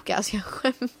avboka. Alltså jag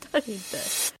skämtar inte.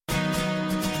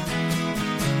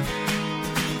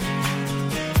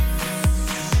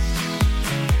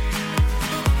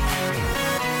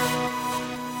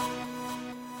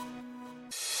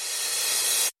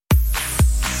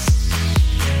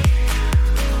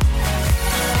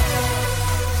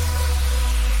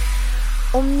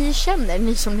 Om ni känner,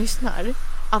 ni som lyssnar,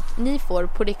 att ni får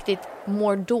på riktigt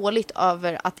mår dåligt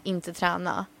över att inte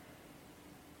träna,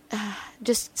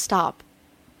 just stop.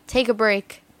 Take a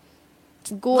break.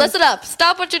 Listen up,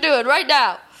 stop what you're doing right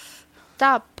now.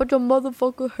 Stop, put your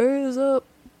motherfucker hands up.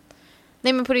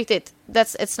 Nej men på riktigt,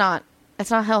 it's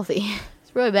not healthy.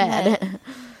 It's really bad.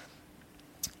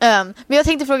 Men jag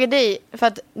tänkte fråga dig, för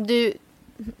att du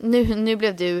nu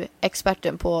blev du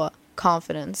experten på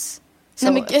confidence.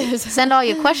 Send all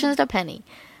your questions to Penny.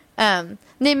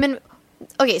 Nej men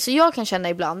okej, så jag kan känna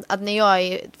ibland att när jag är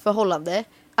i ett förhållande,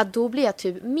 att då blir jag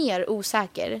typ mer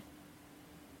osäker.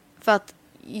 För att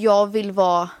jag vill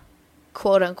vara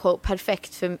quote unquote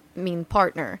perfekt för min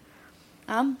partner.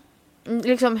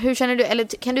 Liksom, hur känner du? Eller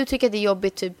kan du tycka att det är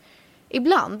jobbigt typ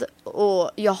ibland?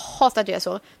 Och jag hatar att göra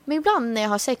så. Men ibland när jag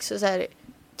har sex så här,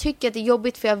 tycker jag att det är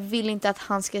jobbigt för jag vill inte att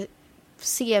han ska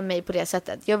se mig på det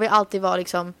sättet. Jag vill alltid vara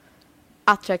liksom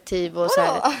attraktiv och så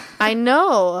här. I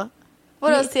know.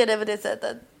 Vadå ser det på det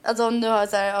sättet? Alltså om du har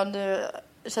så här, om du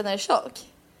känner dig tjock?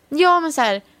 Ja men så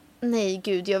här, nej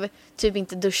gud, jag vill typ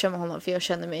inte duscha med honom för jag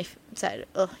känner mig så här,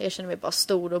 jag känner mig bara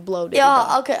stor och bloated.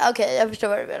 Ja, okej, jag förstår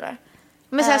vad du menar.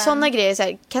 Men så här, sådana grejer så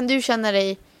här, kan du känna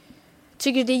dig,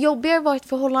 tycker du det är jobbigare att vara i ett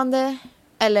förhållande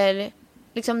eller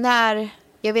liksom när,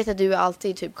 jag vet att du är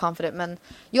alltid typ confident, men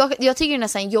jag tycker det är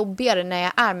nästan jobbigare när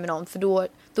jag är med någon, för då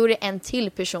är det en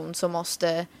till person som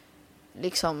måste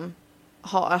liksom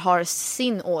har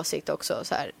sin åsikt också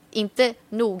så här. Inte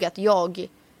nog att jag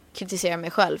kritiserar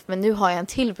mig själv, men nu har jag en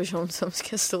till person som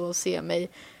ska stå och se mig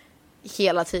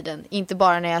hela tiden, inte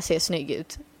bara när jag ser snygg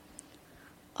ut.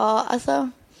 Ja, alltså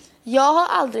jag har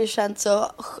aldrig känt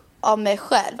så av mig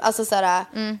själv, alltså såhär,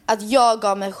 att jag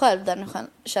gav mig själv den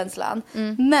känslan.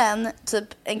 Men typ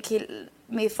en kille,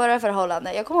 min förra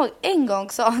förhållande, jag kommer ihåg en gång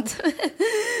sa han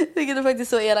vilket är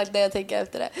faktiskt så elakt när jag tänker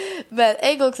efter det, men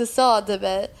en gång så sa du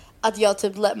mig att jag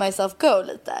typ let myself go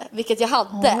lite, vilket jag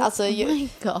hade. Alltså, my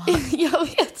God. Jag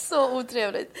vet, så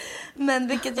otrevligt. Men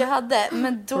vilket jag hade.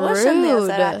 Men då kände jag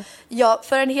så här,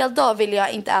 för en hel dag ville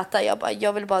jag inte äta.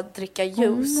 Jag ville bara dricka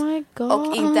juice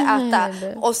och inte äta.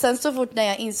 Och sen så fort när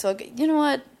jag insåg, you know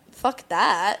what, fuck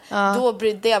that, då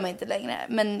brydde jag mig inte längre.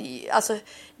 Men alltså,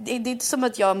 det är inte som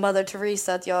att jag är Mother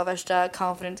Teresa, att jag är värsta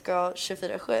confident girl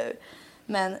 24/7.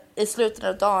 Men i slutet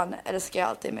av dagen älskar jag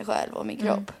alltid mig själv och min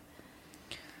kropp.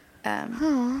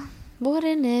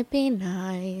 Wouldn't it be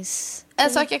nice? En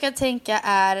sak jag kan tänka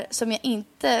är, som jag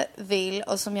inte vill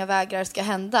och som jag vägrar ska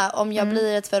hända om jag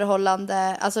blir ett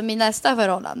förhållande, alltså min nästa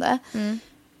förhållande,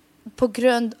 på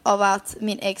grund av att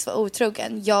min ex var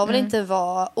otrogen. Jag vill inte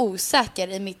vara osäker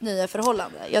i mitt nya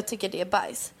förhållande. Jag tycker det är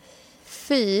bajs.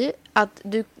 Fy att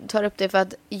du tar upp det, för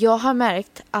att jag har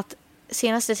märkt att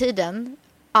senaste tiden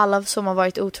alla som har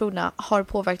varit otrogna har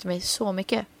påverkat mig så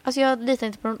mycket. Alltså jag litar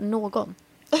inte på någon.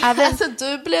 Alltså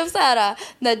du blev så här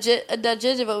när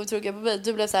Gigi var otrogen på mig,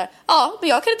 du blev så här, ja, men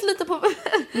jag kan inte lita på mig.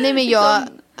 Nej men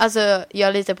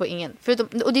jag litar på ingen.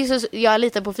 Förutom, och det är så, jag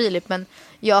litar på Filip, men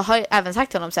jag har även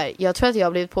sagt till honom så här, jag tror att jag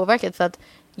har blivit påverkad för att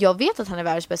jag vet att han är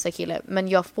världens bästa kille, men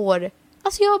jag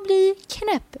blir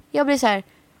knäpp. Jag blir så här,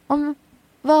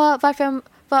 varför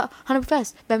han är på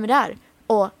fest, vem är där?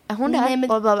 Och är hon där? Nej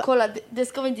men och bara, kolla, det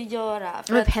ska vi inte göra.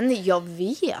 Men Penny, jag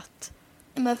vet.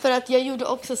 Men för att jag gjorde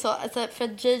också så, alltså för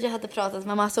att Gigi hade pratat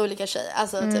med massa olika tjejer,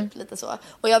 alltså typ lite så.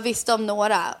 Och jag visste om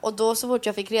några, och då så fort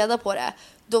jag fick reda på det,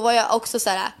 då var jag också så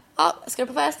här, ska du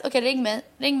på fest? Okej,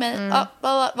 ring mig.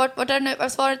 Vart är du nu? Var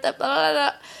svaret?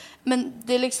 Men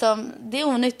det är liksom, det är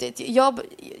onyttigt.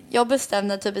 Jag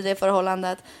bestämde typ i det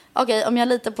förhållandet, okej, om jag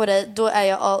litar på dig, då är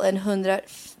jag all in 100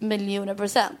 miljoner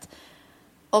 %.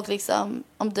 Och liksom,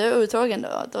 om du är otrogen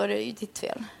då är det ju ditt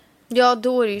fel. Ja,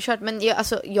 då är det ju kört. Men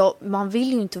man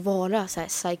vill ju inte vara så här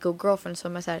psycho girlfriend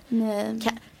som är så här.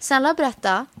 Snälla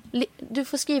berätta. Du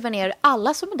får skriva ner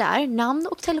alla som är där, namn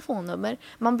och telefonnummer.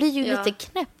 Man blir ju lite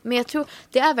knäpp. Men jag tror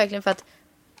det är verkligen för att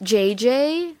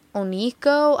JJ och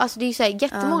Nico, alltså det är ju så här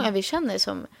jättemånga vi känner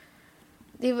som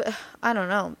I don't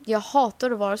know. Jag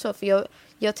hatar att vara så, för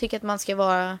jag tycker att man ska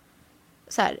vara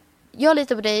så här. Jag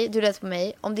litar på dig, du litar på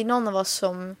mig. Om det är någon av oss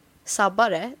som sabbar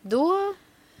det, då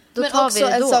men tar vi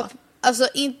det då. Sak, alltså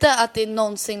inte att det är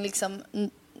någonsin liksom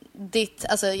ditt,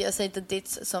 alltså jag säger inte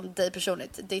ditt som dig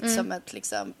personligt, ditt som ett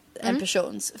liksom en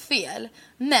persons fel.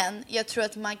 Men jag tror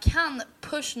att man kan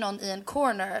push någon i en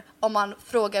corner om man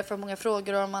frågar för många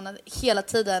frågor och om man hela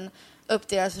tiden upp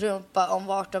deras rumpa om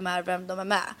vart de är, vem de är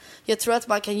med. Jag tror att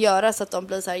man kan göra så att de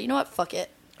blir så här, you know what, fuck it.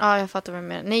 Ja, jag fattar vad du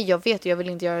menar. Nej, jag vet, jag vill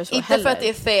inte göra det så inte heller. Inte för att det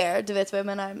är fair, du vet vad jag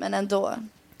menar, men ändå.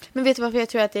 Men vet du varför jag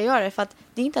tror att jag gör det? För att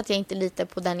det är inte att jag inte litar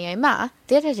på den jag är med.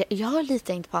 Det är att jag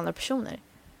litar inte på andra personer.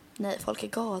 Nej, folk är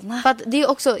galna. För att det är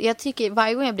också, jag tycker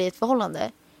varje gång jag blir i ett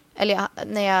förhållande, eller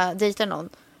när jag dejtar någon,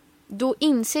 då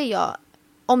inser jag,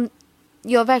 om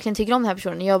jag verkligen tycker om den här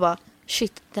personen, jag bara,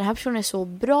 shit, den här personen är så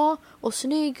bra och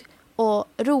snygg och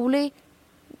rolig.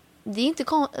 Det är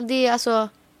inte det är alltså,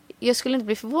 jag skulle inte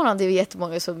bli förvånad om det är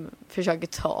jättemånga som försöker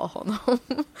ta honom.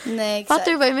 Nej, exakt.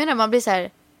 Fattar du vad jag menar? Man blir så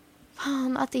här,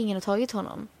 fan att ingen har tagit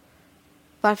honom.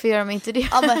 Varför gör de inte det?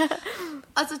 Ja, men,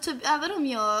 alltså typ, även om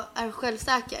jag är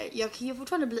självsäker, jag kan ju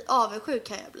fortfarande bli avundsjuk,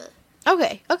 kan jag bli.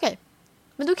 Okej.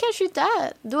 Men då kanske inte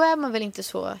är, då är man väl inte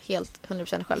så helt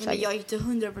 100% självsäker. Nej, men jag är inte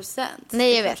 100%.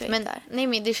 Nej, jag vet. Men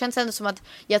det känns ändå som att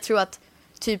jag tror att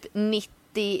typ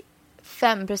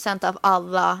 95% av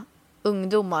alla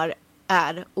ungdomar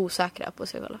är osäkra på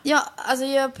sig själva. Ja, alltså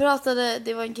jag pratade,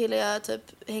 det var en kille jag typ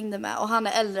hängde med och han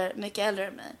är mycket äldre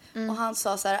än mig. Och han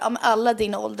sa så här, ja men alla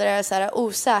din ålder är så här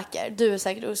osäker. Du är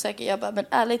säkert osäker. Jag bara, men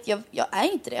ärligt, jag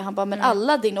är inte det. Han bara, men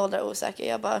alla din ålder är osäker.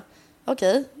 Jag bara,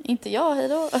 okej, inte jag,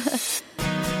 hejdå.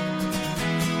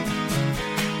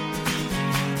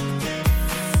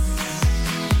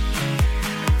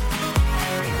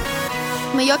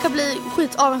 Men jag kan bli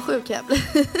skitavundsjuk, kan jag bli.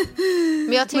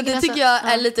 Men det tycker jag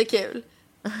är lite kul.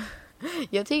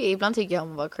 Ibland tycker jag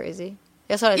om att vara crazy.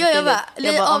 Jag sa det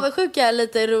lite avundsjuka är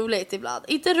lite roligt ibland.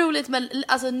 Inte roligt, men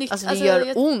alltså nytt. Alltså det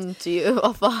gör ont ju.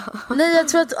 Nej, jag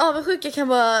tror att avundsjuka kan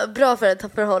vara bra för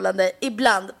ett förhållande.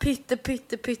 Ibland,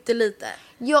 pytte lite.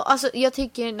 Ja, alltså jag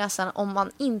tycker nästan om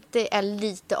man inte är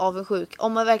lite avundsjuk,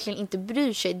 om man verkligen inte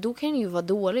bryr sig, då kan det ju vara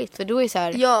dåligt. För då är det så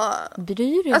här,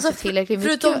 bryr du inte tillräckligt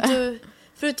mycket?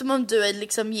 Förutom om du är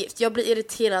liksom gift. Jag blir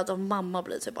irriterad om mamma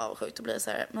blir typ avundsjuk. Då blir det så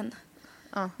här, men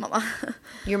mamma.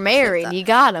 You're married, you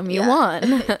got him, you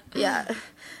won.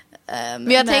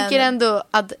 Men jag tänker ändå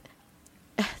att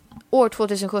år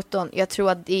 2017, jag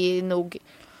tror att det är nog,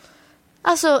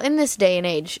 alltså in this day and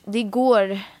age, det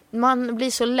går, man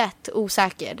blir så lätt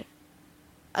osäker.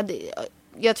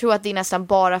 Jag tror att det är nästan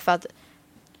bara för att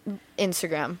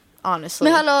Instagram, honestly.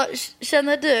 Men hallå,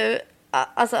 känner du,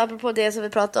 alltså apropå det som vi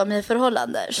pratade om i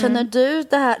förhållande, känner du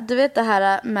det här, du vet det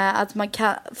här med att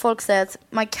folk säger att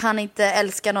man kan inte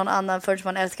älska någon annan förrän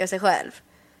man älskar sig själv?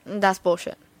 That's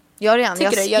bullshit. Jag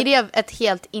skrev ett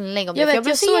helt inlägg om det. Jag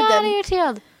blev så jävla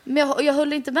irriterad. Men jag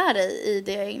höll inte med dig i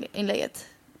det inlägget.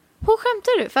 Hur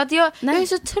skämtar du? För att jag är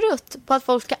så trött på att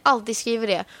folk ska alltid skriva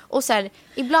det. Och så här,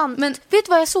 ibland, men vet du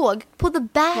vad jag såg? På The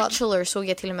Bachelor såg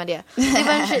jag till och med det. Det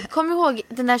var en tjej, kommer ihåg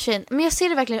den där tjejen? Men jag ser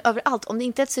det verkligen överallt. Om det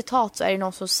inte är ett citat så är det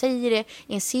någon som säger det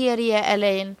i en serie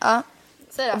eller i en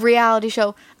reality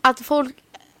show.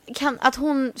 Att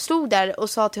hon stod där och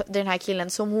sa till den här killen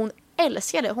som hon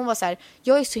älskade. Hon var så här,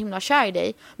 jag är så himla kär i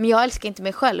dig, men jag älskar inte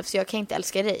mig själv så jag kan inte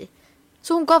älska dig.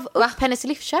 Så hon gav upp hennes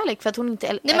livskärlek för att hon inte...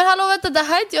 Nej men hallå, vänta, det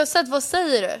här har inte jag sett. Vad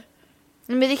säger du?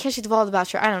 Men det kanske inte var The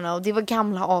Bachelor, I don't know. Det var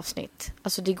gamla avsnitt.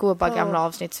 Alltså det går bara gamla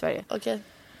avsnitt i Sverige. Okay.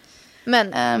 Men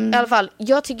i alla fall,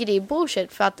 jag tycker det är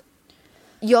bullshit. För att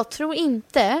jag tror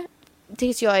inte,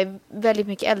 tills jag är väldigt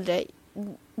mycket äldre,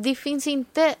 det finns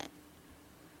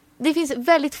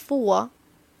väldigt få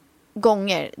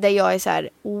gånger där jag är så här: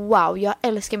 wow, jag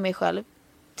älskar mig själv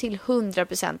till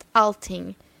 100%.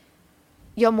 Allting.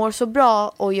 Jag mår så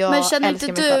bra och jag älskar mig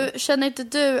själv. Men känner inte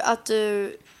du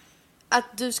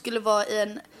att du skulle vara i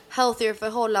en healthier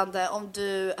förhållande om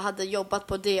du hade jobbat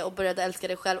på det och började älska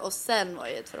dig själv och sen var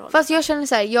i ett förhållande? Fast jag känner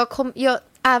så här,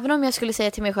 även om jag skulle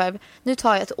säga till mig själv, nu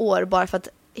tar jag ett år bara för att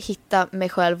hitta mig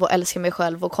själv och älska mig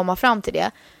själv och komma fram till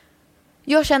det.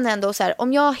 Jag känner ändå så här,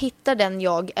 om jag hittar den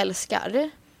jag älskar,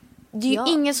 det är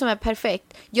ju ingen som är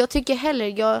perfekt. Jag tycker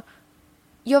heller,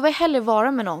 jag vill hellre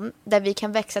vara med någon där vi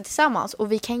kan växa tillsammans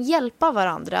och vi kan hjälpa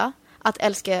varandra att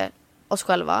älska oss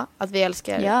själva, att vi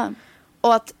älskar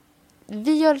och att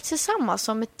vi gör det tillsammans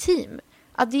som ett team.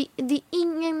 Att det är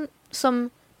ingen som,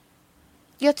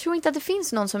 jag tror inte att det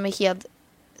finns någon som är helt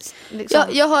liksom,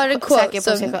 jag har en quote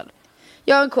säker på sig själv.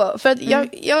 Jag har en quote, för att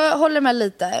jag håller med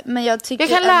lite, men jag tycker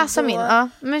jag kan läsa min.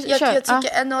 Men jag tycker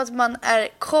ändå att man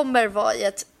kommer vara i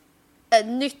ett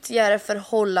nyttigare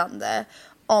förhållande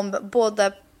om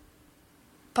båda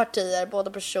partier,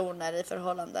 båda personer i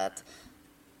förhållandet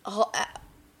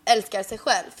älskar sig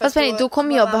själv. Fast då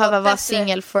kommer jag behöva vara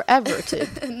single forever typ.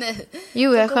 Nej.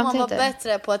 Jo, jag kommer vara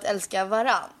bättre på att älska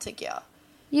varann, tycker jag.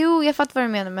 Jo, jag fattar vad du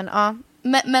menar, men ja.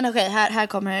 Men okej, här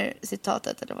kommer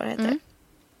citatet eller vad det heter.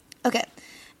 Okay.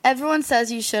 Everyone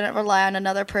says you shouldn't rely on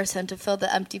another person to fill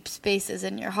the empty spaces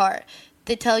in your heart.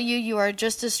 They tell you are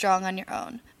just as strong on your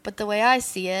own. But the way I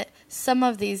see it, some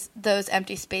of those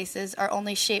empty spaces are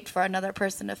only shaped for another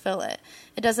person to fill it.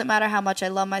 It doesn't matter how much I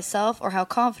love myself or how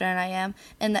confident I am.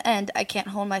 In the end, I can't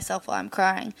hold myself while I'm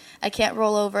crying. I can't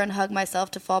roll over and hug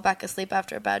myself to fall back asleep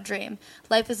after a bad dream.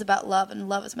 Life is about love, and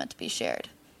love is meant to be shared.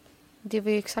 Det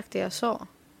var ju exakt det jag sa.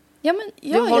 Ja, men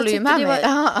du håller ju med mig.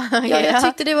 Jag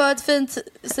tyckte det var ett fint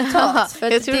citat.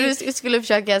 Jag tror du skulle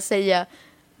försöka säga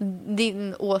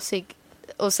din åsikt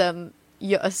och sen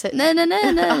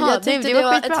Nej. Aha, jag tyckte det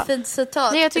var ett fint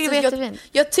citat. Nej, jag tycker det är jättefint.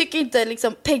 Jag tycker inte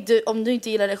liksom, Peg, om du inte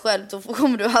gillar det själv då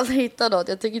kommer du aldrig hitta något.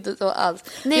 Jag tycker inte så alls.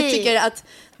 Nej. Jag tycker att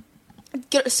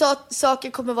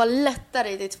saker kommer vara lättare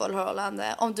i ditt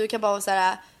förhållande om du kan bara vara så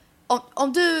här.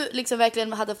 Om du liksom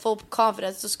verkligen hade full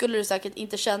confidence så skulle du säkert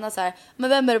inte känna så här. Men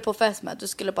vem är du på fest med? Du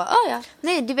skulle bara, ja.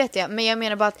 Nej, det vet jag. Men jag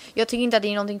menar bara att jag tycker inte att det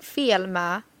är någonting fel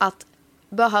med att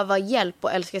behöva hjälp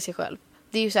och älska sig själv.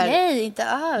 Det är ju så här, nej, inte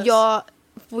alls. Jag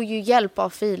får ju hjälp av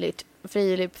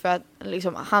Filip för att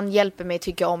liksom, han hjälper mig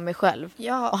tycka om mig själv.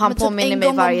 Ja, och han påminner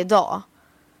mig varje dag.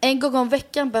 En gång om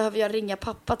veckan behöver jag ringa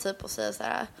pappa typ och säga så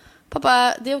här: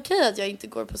 pappa, det är okej att jag inte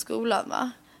går på skolan,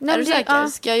 va? Nej, är du säker?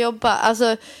 Ska jag jobba?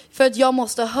 Alltså, för att jag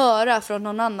måste höra från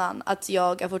någon annan att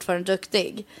jag är fortfarande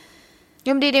duktig.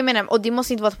 Ja, men det är det jag menar. Och det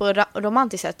måste inte vara på ett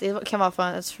romantiskt sätt. Det kan vara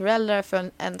för ens föräldrar,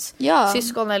 för ens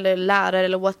syskon eller lärare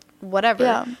eller whatever.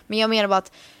 Ja. Men jag menar bara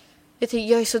att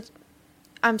jag är så...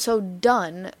 I'm so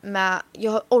done med...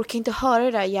 Jag orkar inte höra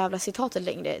det där jävla citatet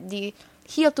längre. Det är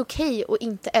helt okej att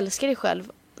inte älska dig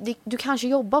själv. Du kanske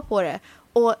jobbar på det.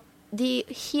 Och det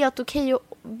är helt okej att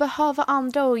behöva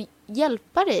andra och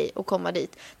hjälpa dig att komma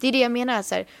dit. Det är det jag menar.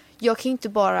 Så här, jag kan inte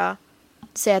bara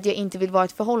säga att jag inte vill vara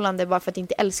ett förhållande bara för att jag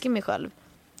inte älskar mig själv.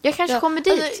 Jag kanske kommer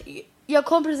dit. Alltså, jag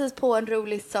kom precis på en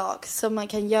rolig sak som man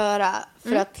kan göra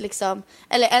för att liksom...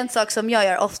 Eller en sak som jag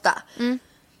gör ofta.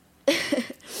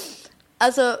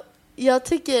 Alltså, jag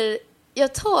tycker...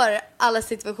 Jag tar alla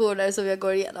situationer som jag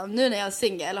går igenom. Nu när jag är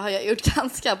singel har jag gjort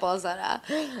ganska bara så här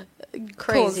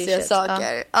konstiga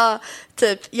saker.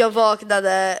 Typ, jag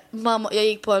vaknade... jag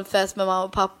gick på en fest med mamma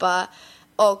och pappa.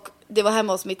 Och det var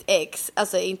hemma hos mitt ex.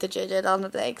 Alltså inte JJ, ett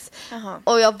annat ex.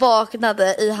 Och jag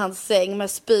vaknade i hans säng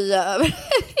med spya över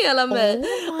hela mig.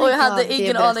 Och jag hade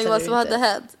ingen aning vad som hade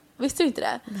hänt. Visste du inte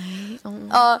det?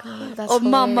 Nej. Och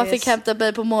mamma fick hämta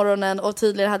mig på morgonen. Och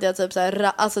tydligen hade jag typ så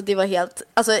här, alltså det var helt...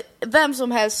 Alltså vem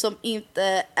som helst som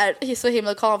inte är så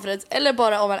himla confident, eller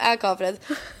bara om man är confident,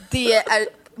 det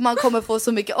är... Man kommer få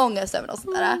så mycket ångest över något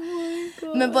sånt där.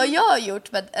 Men vad jag har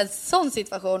gjort med en sån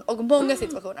situation och många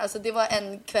situationer, alltså det var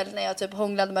en kväll när jag typ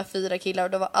hånglade med 4 killar och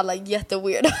då var alla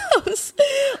jätteweird.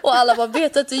 Och alla bara,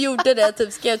 vet att du gjorde det,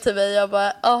 typ skrev till mig. Jag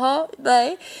bara, aha,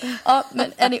 nej. Ja,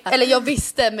 men eller jag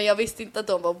visste, men jag visste inte att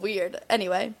de var weird.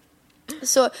 Anyway.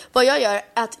 Så vad jag gör är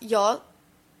att jag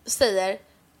säger,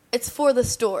 it's for the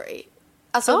story.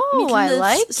 Alltså mitt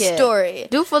livs story.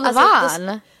 Du får det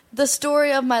van. The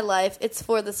story of my life, it's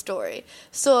for the story.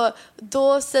 Så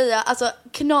då säger jag, alltså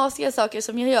knasiga saker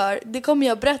som jag gör, det kommer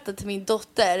jag berätta till min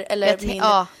dotter eller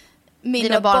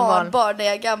mina barnbarn när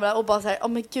jag är gamla och bara så här,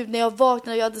 men gud, när jag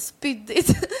vaknade och jag hade spyddit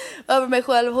över mig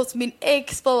själv hos min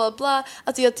ex, bla bla bla.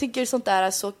 Alltså jag tycker sånt där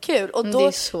är så kul. Och då, det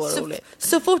är så roligt.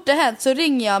 Så fort det hänt så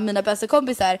ringer jag mina bästa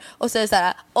kompisar och säger så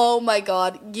här: oh my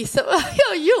god, gissa vad jag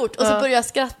har gjort. Och så börjar jag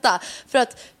skratta. För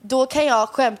att då kan jag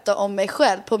skämta om mig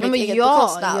själv på mitt eget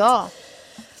bekostnad. Ja.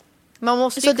 Man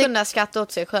måste ju kunna skratta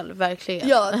åt sig själv, verkligen.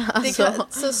 Ja,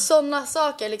 så sådana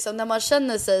saker liksom, när man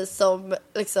känner sig som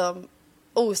liksom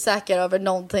osäker över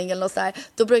någonting eller något så här,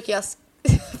 då brukar jag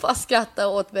bara skratta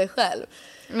åt mig själv.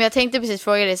 Men jag tänkte precis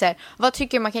fråga dig så här, vad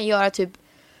tycker man kan göra typ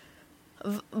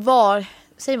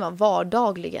säger man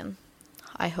vardagligen?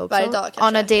 I hope varje so. dag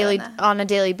kanske. On a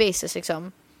daily basis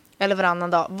liksom. Eller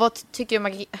varannan dag. Vad tycker du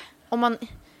man kan, om man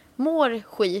mår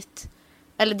skit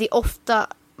eller det är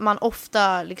man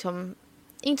ofta liksom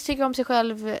inte tycker om sig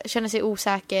själv, känner sig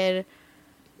osäker.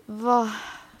 Vad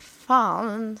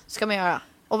fan ska man göra?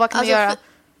 Och vad kan man göra?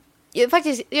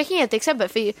 Faktiskt, jag kan ge ett exempel.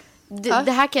 För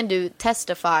det här kan du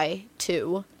testify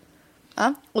to.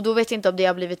 Och då vet jag inte om det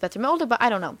har blivit bättre med ålder. But I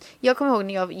don't know. Jag kommer ihåg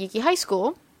när jag gick i high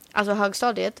school. Alltså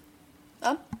högstadiet.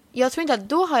 Jag tror inte att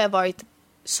då har jag varit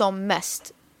som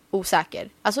mest osäker.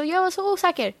 Alltså jag var så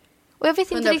osäker. Och jag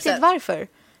vet inte 100%. Riktigt varför.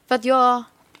 För att I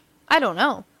don't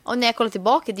know. Och när jag kollar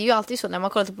tillbaka, det är ju alltid så. När man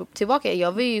kollar tillbaka,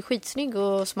 jag var ju skitsnygg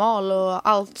och smal och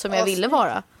allt som jag ville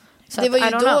vara. Så det var ju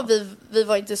då vi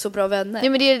var inte så bra vänner. Nej,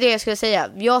 men det är det jag skulle säga.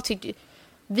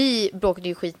 Vi bråkade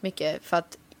ju skitmycket för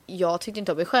att jag tyckte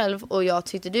inte om mig själv. Och jag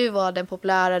tyckte du var den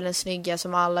populära, den snygga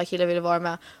som alla killar ville vara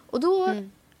med. Och då,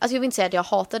 alltså jag vill inte säga att jag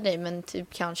hatade dig, men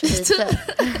typ kanske lite.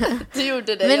 Du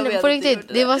gjorde det, men på riktigt,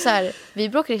 det var så här, vi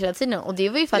bråkade hela tiden. Och det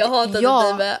var ju för att jag hatade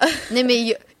dig med. Nej,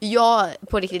 men jag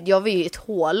på riktigt, jag var ju i ett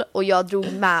hål. Och jag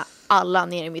drog med alla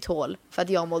ner i mitt hål för att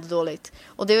jag mådde dåligt.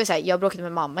 Och det var så här, jag bråkade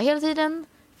med mamma hela tiden.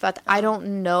 För att I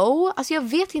don't know. Alltså jag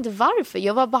vet inte varför.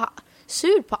 Jag var bara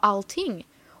sur på allting.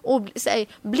 Och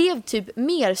blev typ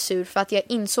mer sur för att jag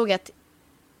insåg att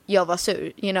jag var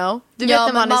sur, you know? Du Ja,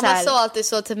 vet när men man är mamma så här, sa alltid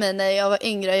så till mig när jag var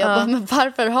yngre. Jag bara, men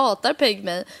varför hatar Peg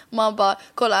mig? Och man bara,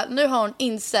 kolla, nu har hon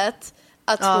insett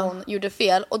att hon gjorde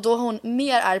fel. Och då har hon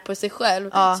mer arg på sig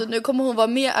själv. Så nu kommer hon vara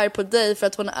mer arg på dig för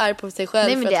att hon är arg på sig själv.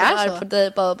 Nej, men för det att hon är är så. arg på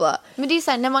dig, bla bla. men det är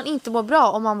så här, när man inte mår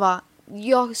bra och man bara,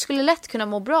 jag skulle lätt kunna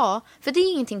må bra, för det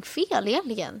är ingenting fel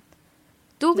egentligen.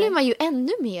 Då blir man ju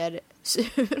ännu mer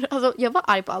sur. Alltså, jag var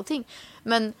arg på allting.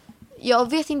 Men jag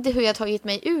vet inte hur jag tagit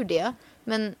mig ur det.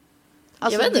 Men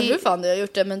alltså, Jag vet inte hur fan du har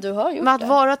gjort det, men du har gjort men att det.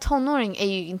 vara tonåring är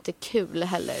ju inte kul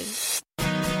heller.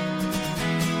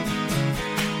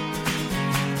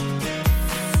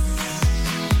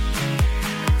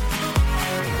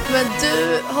 Men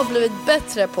du har blivit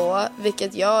bättre på,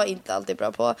 vilket jag inte alltid är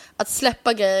bra på, att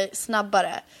släppa grejer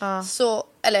snabbare. Så,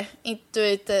 eller du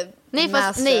är inte Nej,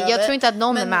 master av jag det, tror inte att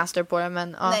någon är men- master på det,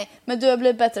 men ja. Nej, men du har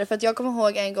blivit bättre för att jag kommer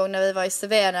ihåg en gång när vi var i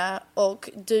Savannah och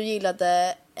du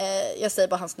gillade, jag säger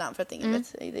bara hans namn för att ingen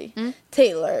vet det.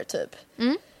 Taylor typ.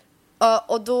 Ja,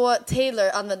 och då Taylor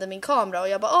använde min kamera och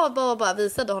jag bara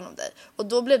visade honom det. Och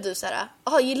då blev du så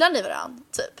här, gillar ni varandra?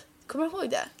 Typ. Kommer du ihåg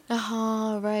det?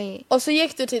 Jaha, right. Och så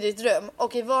gick du till ditt rum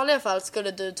och i vanliga fall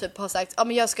skulle du typ ha sagt,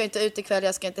 men jag ska inte ut ikväll,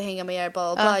 jag ska inte hänga med er,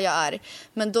 bla bla, jag är.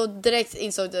 Men då direkt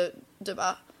insåg du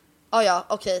bara,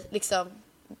 okej, liksom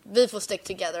vi får stick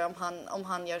together om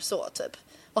han gör så typ.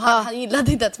 Och han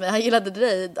gillade inte ens mig, han gillade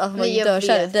dig, att han var Nej, jag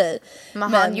dörrkär i vet. dig.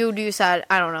 Men han gjorde ju så här, I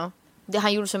don't know.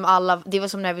 Han gjorde som alla, det var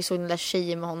som när vi såg den där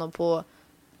tjejen med honom på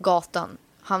gatan.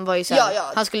 Han var ju så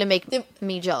här, han skulle make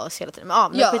me jealous hela tiden.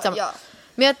 Men skitsamma. Ja.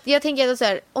 Men jag tänker att så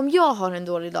här, om jag har en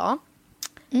dålig dag,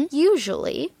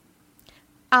 usually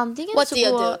antingen What så do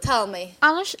you går do? Tell me.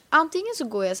 antingen så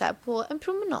går jag så här på en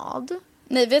promenad.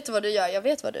 Nej, vet du vad du gör? Jag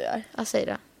vet vad du gör. Jag säger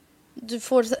det.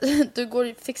 Du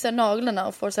går och fixar naglarna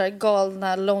och får så här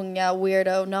galna, långa,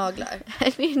 weirdo naglar.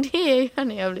 Det är det jag gör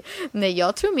när jag blir... Nej,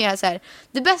 jag tror mer så här.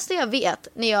 Det bästa jag vet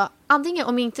när jag, antingen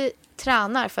om jag inte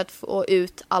tränar för att få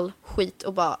ut all skit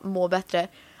och bara må bättre.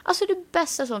 Alltså det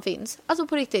bästa som finns, alltså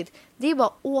på riktigt, det är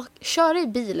bara köra i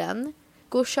bilen,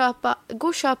 gå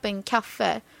och köpa en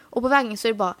kaffe och på vägen så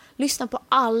är det bara lyssna på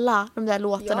alla de där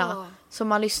låtarna som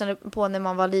man lyssnade på när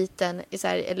man var liten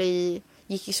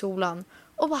gick i skolan.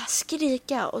 Och bara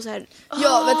skrika och så här.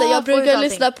 Ja, vänta, jag brukar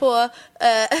lyssna på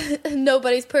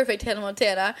Nobody's Perfect, Hannah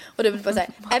Montana. Och det blir bara såhär,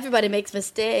 everybody makes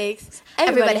mistakes,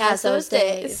 everybody has those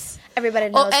days. Everybody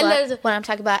knows what I'm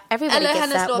talking about. Everybody eller gets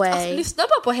hennes that låt, way. alltså, lyssna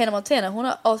bara på Hannah Montana, hon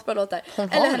har asbra låtar.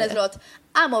 Eller hennes låt,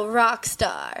 I'm a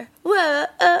rockstar.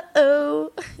 Whoa.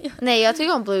 Nej, jag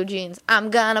tycker om Blue Jeans.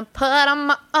 I'm gonna put on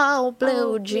my old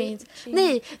blue jeans.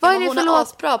 Nej, vad är det för Hon låt? har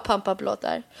asbra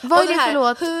pump-up-låtar. Vad är Och det för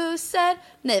låt? Who said...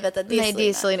 Nej, vänta, det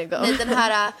är Selena Gomez. Nej, den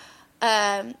här...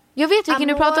 Jag vet vilken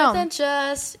du pratar om. I'm more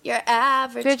than just your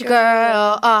average Rich girl.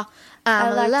 girl.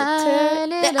 I'm I like to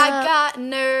turn... a I got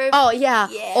nerve. Oh yeah.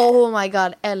 Oh my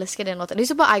god, älskar den låten.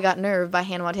 Lyssna på I Got Nerve by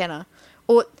Hannah Montana.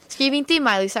 Och skriv inte i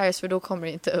Miley Cyrus för då kommer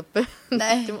det inte upp.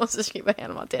 Nej. Du måste skriva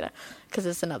Hannah Montana. Because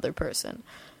it's another person.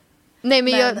 Nej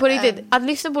men jag, på riktigt, att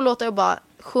lyssna på låtar och bara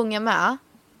sjunga med.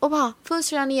 Och bara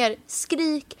funstra ner,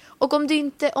 skrik. Och om det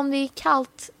är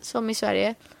kallt som i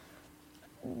Sverige,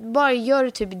 bara gör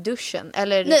det typ i duschen.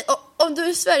 Eller... Nej, om du är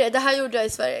i Sverige, det här gjorde jag i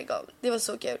Sverige en gång. Det var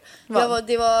så kul.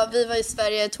 Vi var i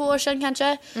Sverige 2 år sedan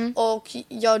kanske. Och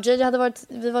jag och JJ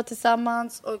vi var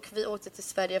tillsammans. Och vi åkte till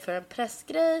Sverige för en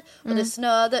pressgrej. Och det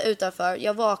snöade utanför.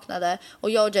 Jag vaknade och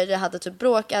jag och JJ hade typ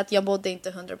bråkat. Jag mådde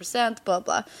inte 100%, bla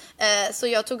bla. Så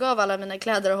jag tog av alla mina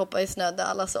kläder och hoppade i snö där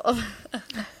alla sov.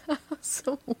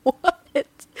 Så what?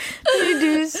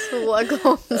 Du är så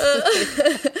konstig.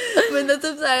 Men det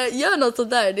typ såhär, gör något sånt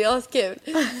där, det är askul.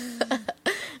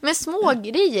 Men små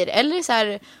grejer, eller så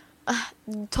här,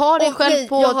 ta dig själv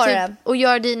på typ, och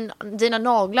gör dina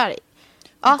naglar.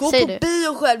 Ja, gå säg på du.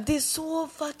 bio själv, det är så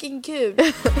fucking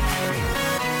kul.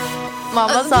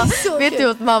 Mamma Alltså, sa, vet du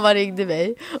att mamma ringde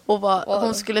mig och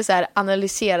hon skulle så här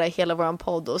analysera hela våran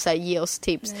podd och så här ge oss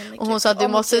tips. Och hon sa att du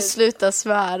måste sluta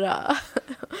svära.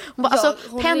 Hon bara, alltså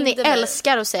Penny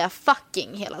älskar att säga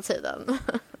fucking hela tiden.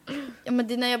 Ja, men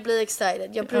det är när jag blir excited.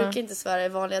 Jag brukar inte svära i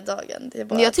vanliga dagen. Det är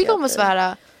bara jag tycker om att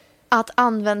svära, att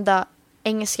använda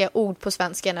engelska ord på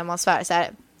svenska när man svär så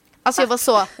här. Alltså jag var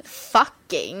så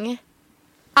fucking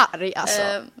arg alltså.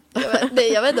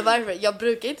 Jag vet inte varför. Jag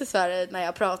brukar inte svära när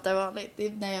jag pratar vanligt. Det är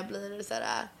när jag blir så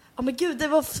här. Men gud, det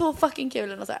var så fucking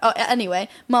kul. Och så här. Anyway,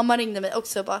 mamma ringde mig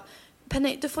också och bara,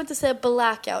 Penny, du får inte säga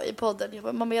blackout i podden. Jag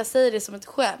bara, mamma, jag säger det som ett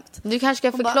skämt. Du kanske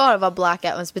ska förklara vad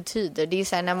blackout ens betyder. Det är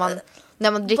så här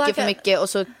när man dricker för mycket och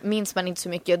så minns man inte så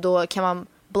mycket, då kan man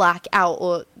black out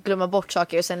och glömma bort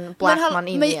saker och sen black man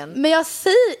in igen. Men jag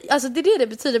säger, alltså det är det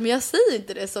betyder, men jag säger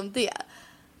inte det som det.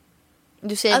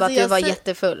 Du säger bara att du var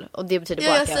jättefull och det betyder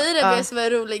bara jag säger det mer som en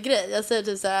rolig grej. Jag säger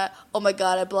typ såhär, oh my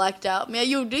god I blacked out. Men jag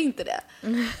gjorde inte det.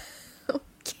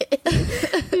 Okej.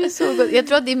 Det är så gott. Jag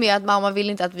tror att det är mer att mamma vill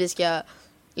inte att vi ska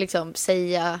liksom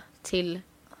säga till,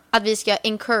 att vi ska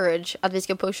encourage, att vi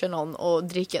ska pusha någon och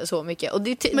dricka så mycket. Och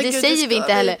det säger vi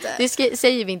inte heller. Det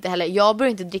säger vi inte heller. Jag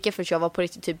började inte dricka förrän jag var på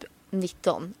riktigt typ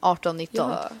 18-19.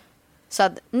 Ja. Så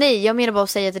att, nej, jag menar bara att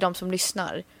säga till de som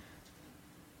lyssnar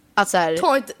att så här,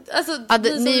 ta inte, alltså att ni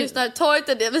som lyssnar, ta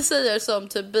inte det vi säger som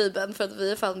typ Bibeln, för att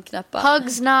vi är fan knäppa.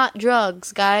 Hugs not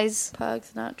drugs, guys.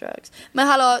 Hugs not drugs. Men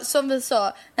hallå, som vi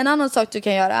sa, en annan sak du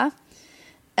kan göra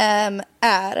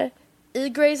är i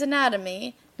Grey's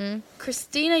Anatomy,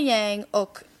 Christina Yang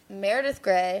och Meredith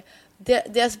Grey,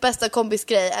 deras bästa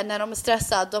kompisgrej är när de är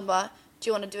stressade, de bara, do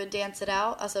you want to do a dance it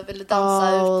out? Alltså vill du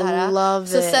dansa ut det här?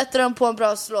 Så sätter de på en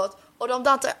bra slåt. Och de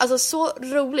dansar, alltså så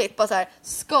roligt, bara så här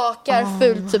skakar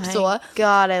fult typ så.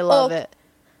 God, I love it.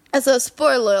 Alltså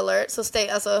spoiler alert, så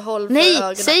alltså håll för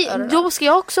ögonen. Nej, då ska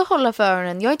jag också hålla för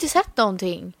öronen. Jag har inte sett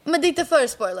någonting. Men det är inte för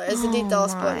spoiler, alltså det är inte all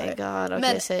spoiler. My God,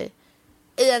 men säg.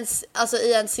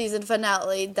 I en season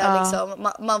finale där liksom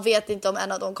man vet inte om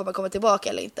en av dem kommer komma tillbaka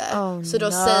eller inte. Så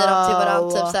då säger de till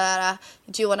varandra typ så här,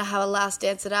 do you wanna have a last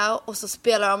dance it out? Och så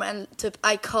spelar de en typ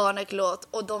iconic låt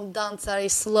och de dansar i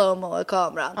slow-mo i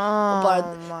kameran och bara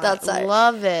dansar.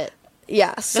 Love it.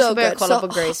 Yeah, jag ska börja kolla på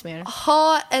Grace mer.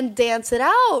 Ha en dance it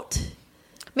out.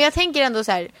 Men jag tänker ändå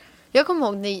så här, jag kommer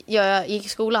ihåg när jag gick i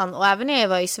skolan och även när jag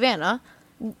var i Svena,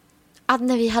 att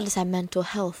när vi hade så här mental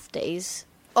health days.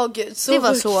 Gud, det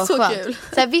var så skönt. Kul.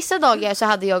 Så här, vissa dagar så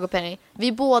hade jag och Penny,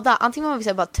 vi båda, antingen var vi så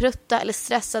här, bara trötta eller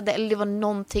stressade, eller det var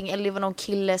någonting, eller det var någon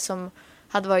kille som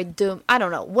hade varit dum, I don't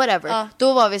know, whatever.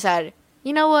 Då var vi så här,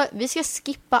 you know what, vi ska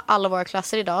skippa alla våra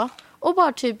klasser idag och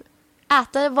bara typ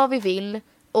äta vad vi vill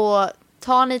och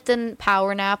ta en liten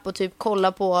powernap och typ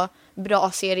kolla på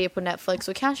bra serier på Netflix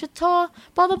och kanske ta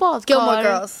badkar. Gilmore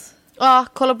Girls. Ja,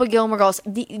 kolla på Gilmore Girls.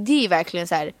 Det är verkligen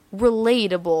så här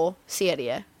relatable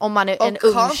serie om man är en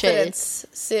ung tjej.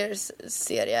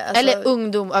 Serie. Alltså, eller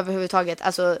ungdom överhuvudtaget.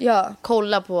 Alltså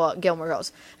kolla på Gilmore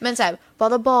Girls. Men så här,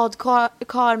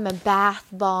 badkar med bath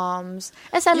bombs.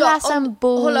 Läsa en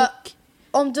bok.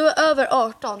 Om du är över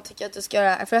 18 tycker jag att du ska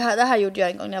göra, för det här gjorde jag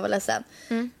en gång när jag var ledsen.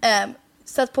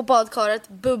 Satt på badkaret,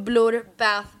 bubblor,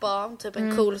 bath bomb, typ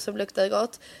en cool som luktade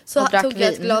gott. Så tog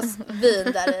jag ett glas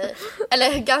vin där i.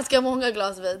 Eller ganska många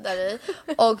glas vin där i.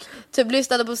 Och typ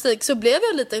lyssnade på musik, så blev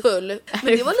jag lite full.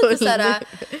 Men det var lite såhär,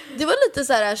 det var lite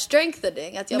såhär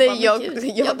strengthening. Att jag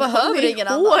behöver ingen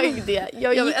annan. Det.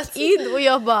 Jag gick in och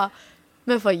jag bara,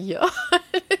 men vad gör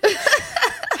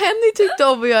Henny tyckte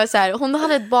om att göra så här. Hon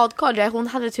hade ett badkar där hon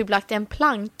hade typ lagt en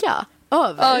planka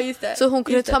över. Just det, så hon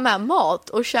kunde ta med mat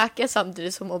och käka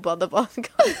samtidigt som hon badade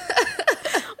badkar.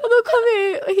 Och då kom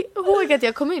jag ihåg att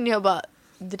jag kom in och jag bara,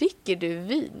 dricker du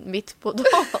vin mitt på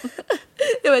dagen?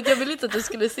 Jag ville inte att du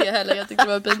skulle se heller. Jag tyckte det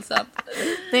var pinsamt.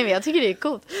 Nej, men jag tycker det är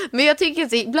coolt. Men jag tycker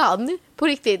att ibland, på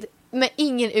riktigt, med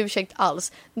ingen ursäkt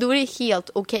alls, då är det helt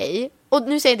okej. Och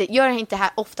nu säger jag det, gör det inte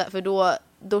här ofta, för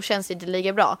då känns det inte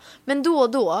lika bra. Men då och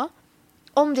då,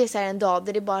 om det är så här en dag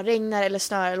där det bara regnar eller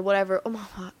snör eller whatever, och man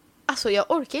bara, alltså jag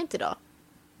orkar inte idag.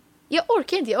 Jag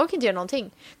orkar inte göra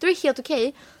någonting. Då är det helt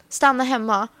okej. Stanna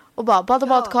hemma och bara bada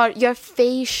badkar, gör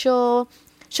facial,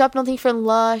 köp någonting från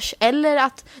Lush, eller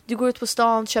att du går ut på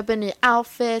stan, köper en ny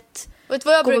outfit. Vet du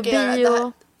vad jag brukar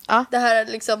göra? Det här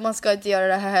liksom, man ska inte göra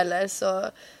det här heller, så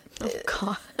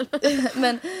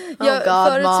men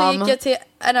förut så gick jag till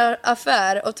en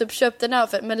affär och typ köpte en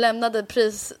outfit men lämnade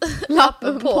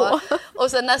prislappen på.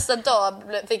 Och sen nästa dag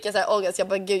fick jag så här ångest. Jag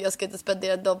bara, gud, jag ska inte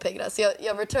spendera de pengarna. Så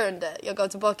jag returnade, jag gav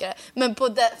tillbaka det. Men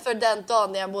för den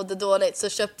dagen när jag mådde dåligt så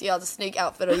köpte jag en snygg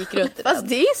outfit och gick runt i den. Fast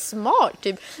det är smart,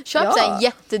 typ. Köp så en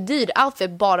jättedyr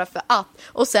outfit bara för att,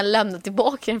 och sen lämna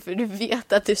tillbaka den för du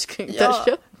vet att du skulle inte ha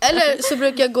köpt. Eller så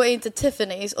brukar jag gå in till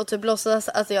Tiffany's och typ låtsas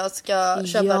att jag ska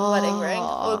köpa en wedding ring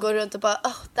och gå runt och bara,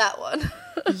 that one.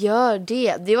 Gör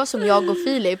det. Det var som jag och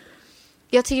Filip.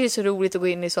 Jag tycker det är så roligt att gå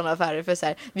in i sådana affärer, för så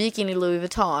här, vi gick in i Louis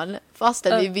Vuitton fast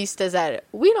vi visste så här,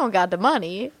 we don't got the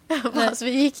money. Fast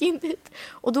vi gick in dit.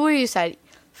 Och då är det ju så här,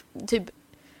 typ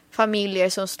familjer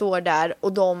som står där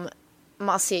och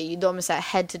man ser ju, de är så här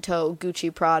head to toe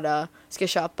Gucci, Prada, ska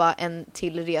köpa en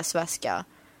till resväska.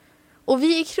 Och vi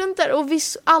gick runt där och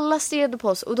alla stirrade på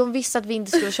oss och de visste att vi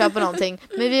inte skulle köpa någonting.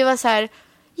 Men vi var så här,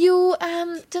 jo,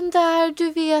 den där,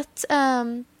 du vet,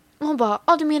 och hon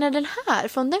bara, du menar den här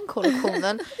från den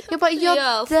kollektionen? Jag bara,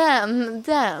 ja,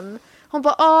 den. Hon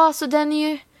bara, så den är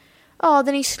ju,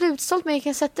 den är slutsåld, men jag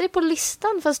kan sätta dig på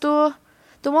listan, fast då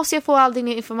då måste jag få all din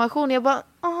information. Jag bara,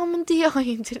 men det har jag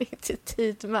inte riktigt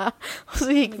tid med. Och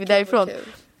så gick vi därifrån.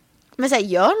 Men så här,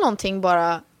 gör någonting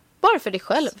bara för dig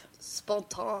själv.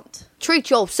 Spontant.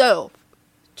 Treat yourself.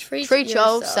 Treat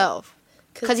yourself.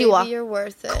 Because you are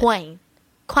worth it.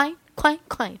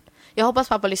 Queen. Jag hoppas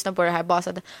pappa lyssnar på det här bara så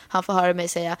att han får höra mig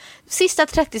säga sista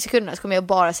 30 sekunderna så kommer jag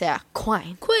bara säga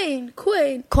queen.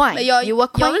 Men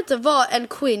jag vill inte vara en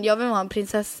queen, jag vill vara en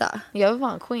prinsessa. Jag vill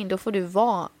vara en queen, då får du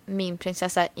vara min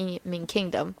prinsessa i min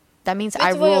kingdom. That means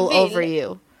I rule over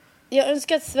you. Jag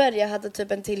önskar att Sverige hade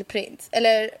typ en till prins.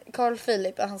 Eller Carl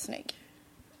Philip, är han snygg?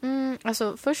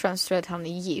 Alltså först och främst tror jag att han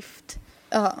är gift.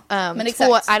 Men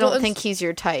exakt. I don't think he's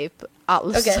your type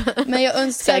alls. Okay. Men jag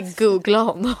önskar att googla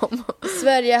honom.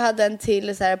 Sverige hade en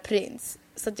till så här prins.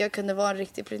 Så att jag kunde vara en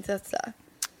riktig prinsessa.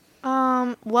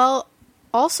 Well,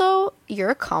 also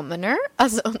you're a commoner.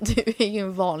 Alltså du är ju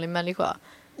en vanlig människa.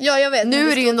 Ja, jag vet.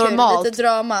 Nu är det ju normalt. Lite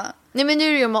drama. Nej, men nu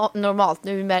är det ju normalt.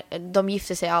 Nu de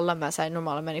gifter sig alla med så här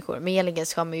normala människor. Men egentligen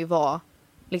ska man ju vara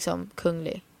liksom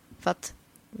kunglig. För att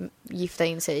gifta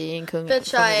in sig i en kung.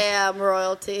 Bitch, I am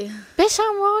royalty. Bitch,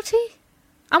 I'm royalty.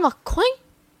 I'm a queen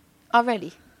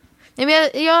already. Nej,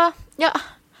 men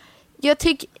jag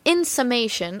tycker in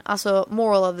summation, alltså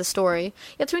moral of the story,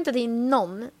 jag tror inte att det är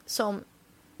någon som,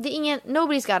 det är ingen,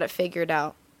 nobody's got it figured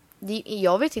out.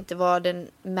 Jag vet inte vad den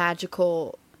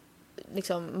magical,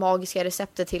 liksom magiska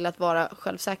receptet till att vara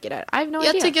självsäker är. I have no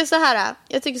idea. Jag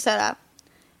tycker så här.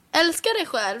 Älska dig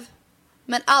själv,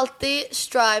 men alltid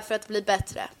strive för att bli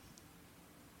bättre.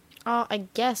 Ja, I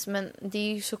guess, men det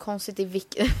är ju så konstigt i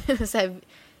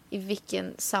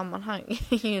vilken sammanhang,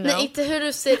 you know? Nej, inte hur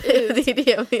du ser ut. Det är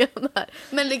det jag menar.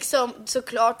 Men liksom,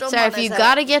 såklart om so man if är you så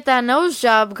här, gotta get that nose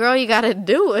job, girl, you gotta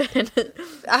do it.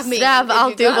 Sträv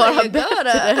alltid att vara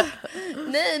bättre.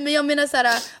 Nej, men jag menar så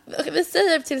här, vi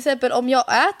säger till exempel om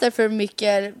jag äter för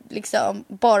mycket liksom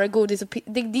bara godis och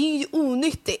det är ju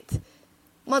onyttigt.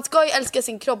 Man ska ju älska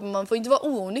sin kropp, men man får inte vara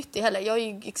onyttig heller. Jag är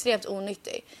ju extremt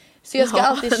onyttig. Så jag ska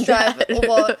alltid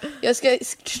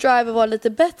strive och vara lite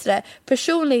bättre.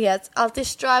 Personlighet, alltid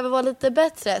strive och vara lite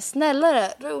bättre.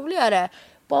 Snällare, roligare.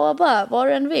 Vad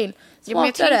du än vill. Ja, men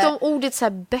jag tycker inte om ordet så här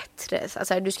bättre.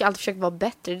 Alltså, du ska alltid försöka vara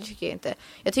bättre, det tycker jag inte.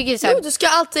 Jag tycker så här, du ska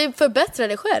alltid förbättra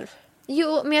dig själv.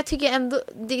 Jo, men jag tycker ändå,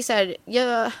 det är så här,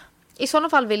 i sådana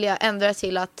fall vill jag ändra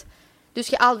till att du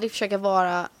ska aldrig försöka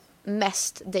vara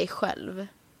mest dig själv.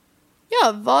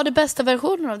 Ja, var det bästa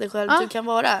versionen av dig själv du kan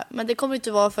vara. Men det kommer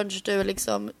inte vara förrän du är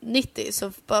liksom 90.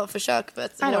 Så bara försök för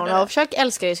att försök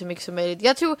älska dig så mycket som möjligt.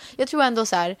 Jag tror ändå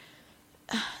så här,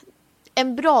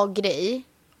 en bra grej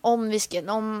om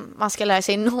man ska lära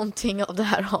sig någonting av det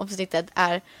här avsnittet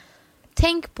är,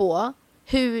 tänk på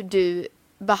hur du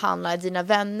behandlar dina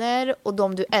vänner och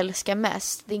de du älskar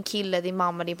mest. Din kille, din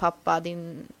mamma, din pappa,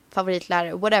 din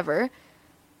favoritlärare, whatever.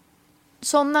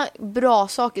 Såna bra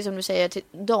saker som du säger till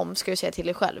dem ska du säga till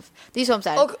dig själv. Det är som så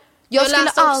här, och jag skulle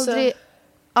aldrig...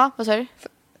 Ja, vad sa du?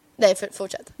 Nej,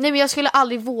 fortsätt. Nej, men jag skulle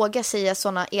aldrig våga säga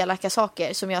såna elaka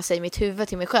saker som jag säger i mitt huvud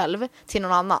till mig själv till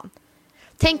någon annan.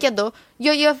 Tänk ändå,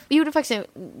 jag gjorde faktiskt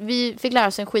vi fick lära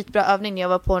oss en skitbra övning när jag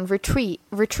var på en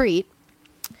retreat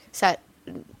så här,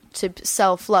 typ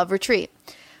self-love retreat.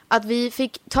 Att vi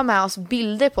fick ta med oss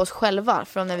bilder på oss själva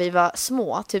från när vi var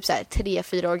små, typ så här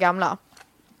 3-4 år gamla.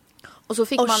 Och så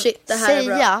fick man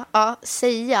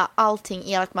säga allting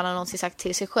elakt man har någonsin sagt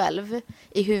till sig själv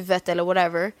i huvudet eller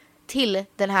whatever till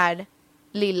den här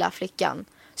lilla flickan.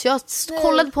 Så jag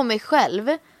kollade på mig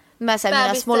själv med så här,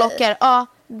 mina små lockar. Ja,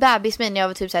 bebismin när jag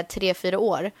var typ så här 3-4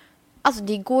 år. Alltså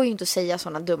det går ju inte att säga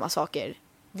sådana dumma saker.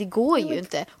 Det går ju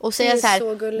inte. Och säga så här,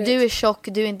 du är tjock,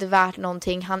 du är inte värt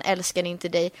någonting, han älskar inte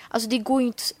dig. Alltså det går ju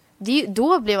inte.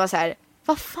 Då blir man så här,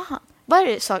 vad fan? Vad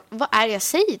är det jag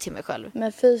säger till mig själv?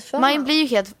 Men fy fan. Man blir ju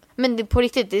helt, men det, på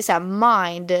riktigt, det är så här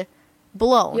mind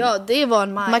blown. Ja, det var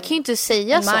en mind. Man kan ju inte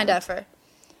säga så.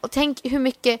 Och tänk hur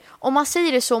mycket, om man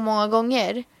säger det så många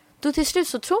gånger, då till slut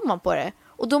så tror man på det.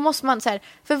 Och då måste man så här,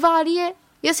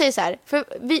 jag säger så här, för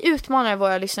vi utmanar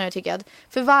våra lyssnare, tycker jag, att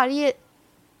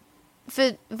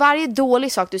för varje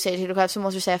dålig sak du säger till dig själv så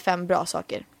måste du säga 5 bra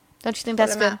saker.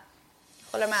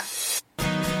 Håller med.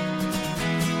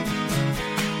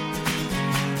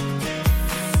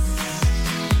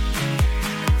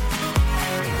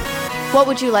 What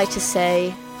would you like to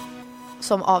say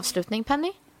som avslutning,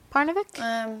 Penny Parnevik?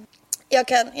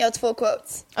 Jag har 2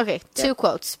 quotes. Okej, 2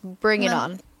 quotes. Bring it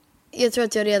on. Jag tror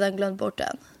att jag redan glömt bort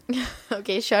den.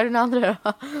 Okej, kör den andra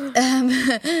då.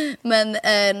 Men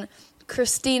en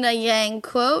Christina Yang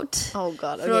quote. Oh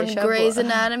God, från Grey's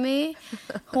Anatomy.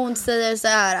 Hon säger så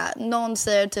här, någon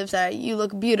säger typ så här, you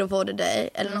look beautiful today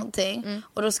eller någonting.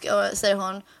 Och då säger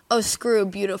hon, oh screw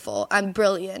beautiful, I'm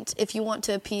brilliant. If you want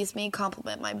to appease me,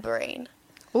 compliment my brain.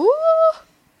 Ooh.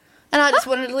 And I just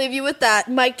wanted to leave you with that.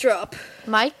 Mic drop.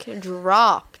 Mic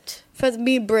dropped. För att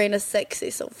min brain är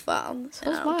sexy so fan. So I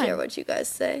don't care what you guys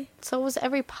say. So was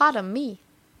every part of me.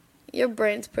 Your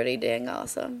brain's pretty dang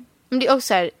awesome. Men det är också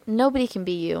såhär, nobody can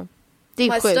be you. Det är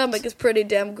My sjukt. stomach is pretty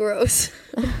damn gross.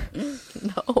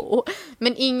 No.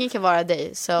 Men ingen kan vara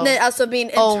dig. So nej, alltså min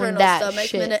internal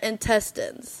stomach, mina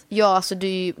intestines. Ja, alltså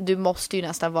du måste ju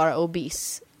nästan vara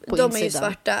obese på de insidan. är ju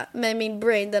svarta. Men min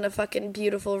brain, den är fucking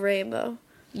beautiful rainbow.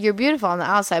 You're beautiful on the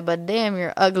outside, but damn,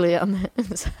 you're ugly on the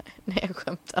inside. Nej, jag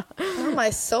skämtar. Not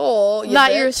my soul. Not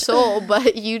bitch. Your soul,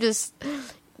 but you just...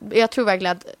 Jag tror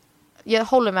verkligen att... Jag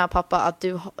håller med pappa att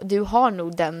du har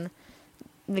nog den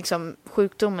liksom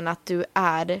sjukdomen att du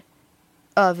är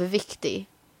överviktig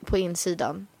på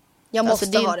insidan. Jag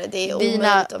måste ha det. Det är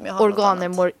omöjligt om jag har organer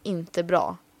mår inte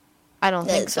bra. I don't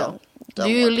think so. Du har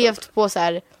ju levt på så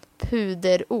här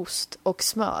puderost och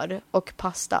smör och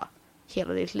pasta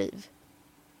hela ditt liv.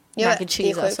 Ja, mac and cheese, det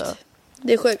är sjukt. alltså.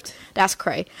 Det är sjukt. That's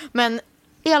cray. Men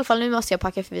i alla fall nu måste jag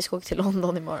packa för vi ska åka till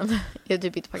London imorgon. Jag har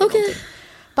typ inte packat någonting.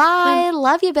 Bye,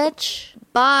 love you bitch.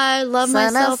 Bye, love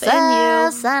myself and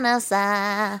you.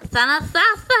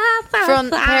 Från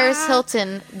Paris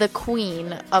Hilton, the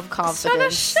queen of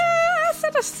confidence.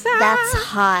 That's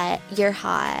hot. You're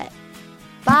hot.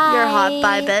 Bye. You're hot.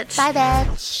 Bye, bitch. Bye,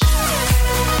 bitch.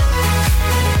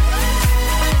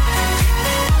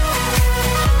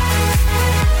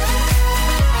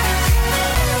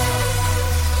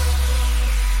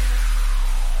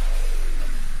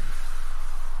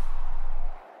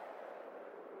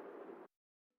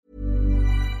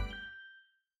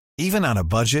 Even on a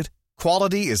budget,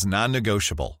 quality is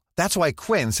non-negotiable. That's why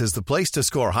Quince is the place to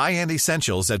score high-end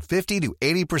essentials at 50 to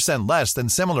 80% less than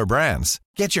similar brands.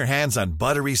 Get your hands on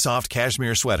buttery soft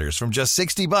cashmere sweaters from just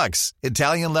 $60,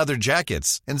 Italian leather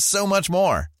jackets, and so much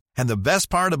more. And the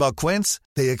best part about Quince,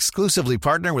 they exclusively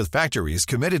partner with factories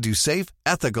committed to safe,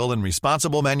 ethical, and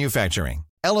responsible manufacturing.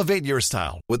 Elevate your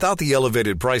style without the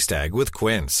elevated price tag with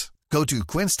Quince. Go to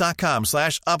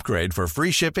quince.com/upgrade for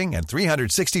free shipping and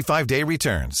 365-day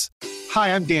returns.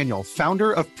 Hi, I'm Daniel,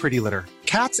 founder of Pretty Litter.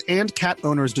 Cats and cat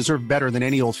owners deserve better than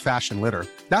any old-fashioned litter.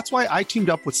 That's why I teamed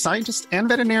up with scientists and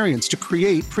veterinarians to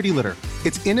create Pretty Litter.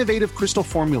 Its innovative crystal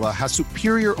formula has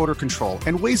superior odor control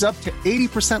and weighs up to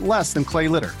 80% less than clay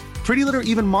litter. Pretty Litter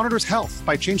even monitors health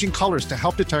by changing colors to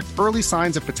help detect early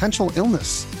signs of potential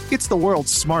illness. It's the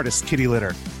world's smartest kitty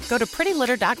litter. Go to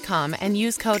prettylitter.com and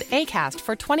use code ACAST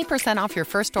for 20% off your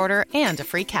first order and a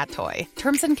free cat toy.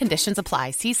 Terms and conditions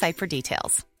apply. See site for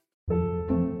details.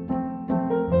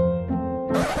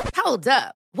 Hold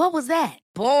up. What was that?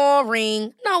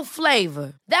 Boring. No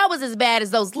flavor. That was as bad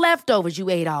as those leftovers you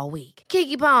ate all week.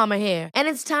 Keke Palmer here, and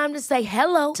it's time to say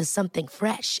hello to something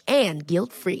fresh and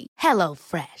guilt-free. Hello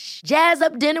Fresh. Jazz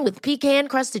up dinner with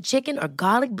pecan-crusted chicken or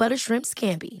garlic butter shrimp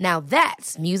scampi. Now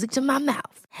that's music to my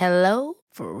mouth. Hello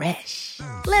Fresh.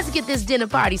 Let's get this dinner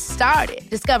party started.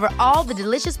 Discover all the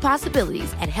delicious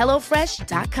possibilities at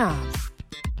hellofresh.com.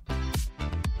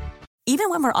 Even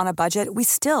when we're on a budget, we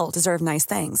still deserve nice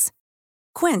things.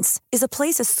 Quince is a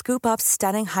place to scoop up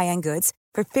stunning high-end goods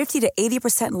for 50 to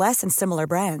 80% less than similar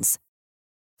brands.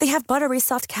 They have buttery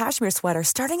soft cashmere sweaters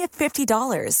starting at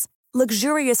 $50,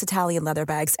 luxurious Italian leather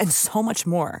bags, and so much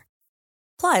more.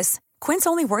 Plus, Quince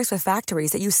only works with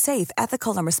factories that use safe,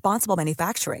 ethical, and responsible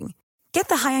manufacturing. Get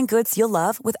the high-end goods you'll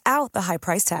love without the high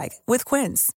price tag with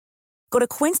Quince. Go to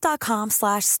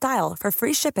quince.com/style for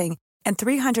free shipping and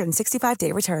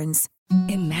 365-day returns.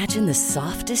 Imagine the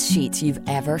softest sheets you've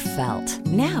ever felt.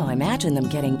 Now imagine them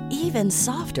getting even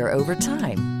softer over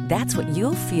time. That's what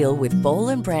you'll feel with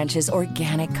Boll & Branch's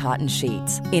organic cotton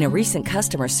sheets. In a recent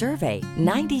customer survey,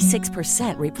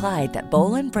 96% replied that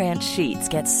Boll & Branch sheets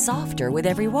get softer with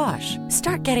every wash.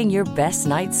 Start getting your best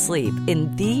night's sleep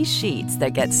in these sheets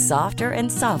that get softer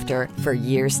and softer for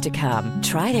years to come.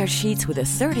 Try their sheets with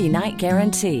a 30-night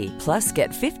guarantee. Plus, get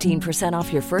 15%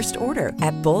 off your first order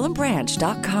at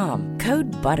bollandbranch.com.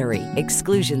 Code BUTTERY.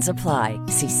 Exclusions apply.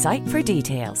 See site for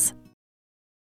details.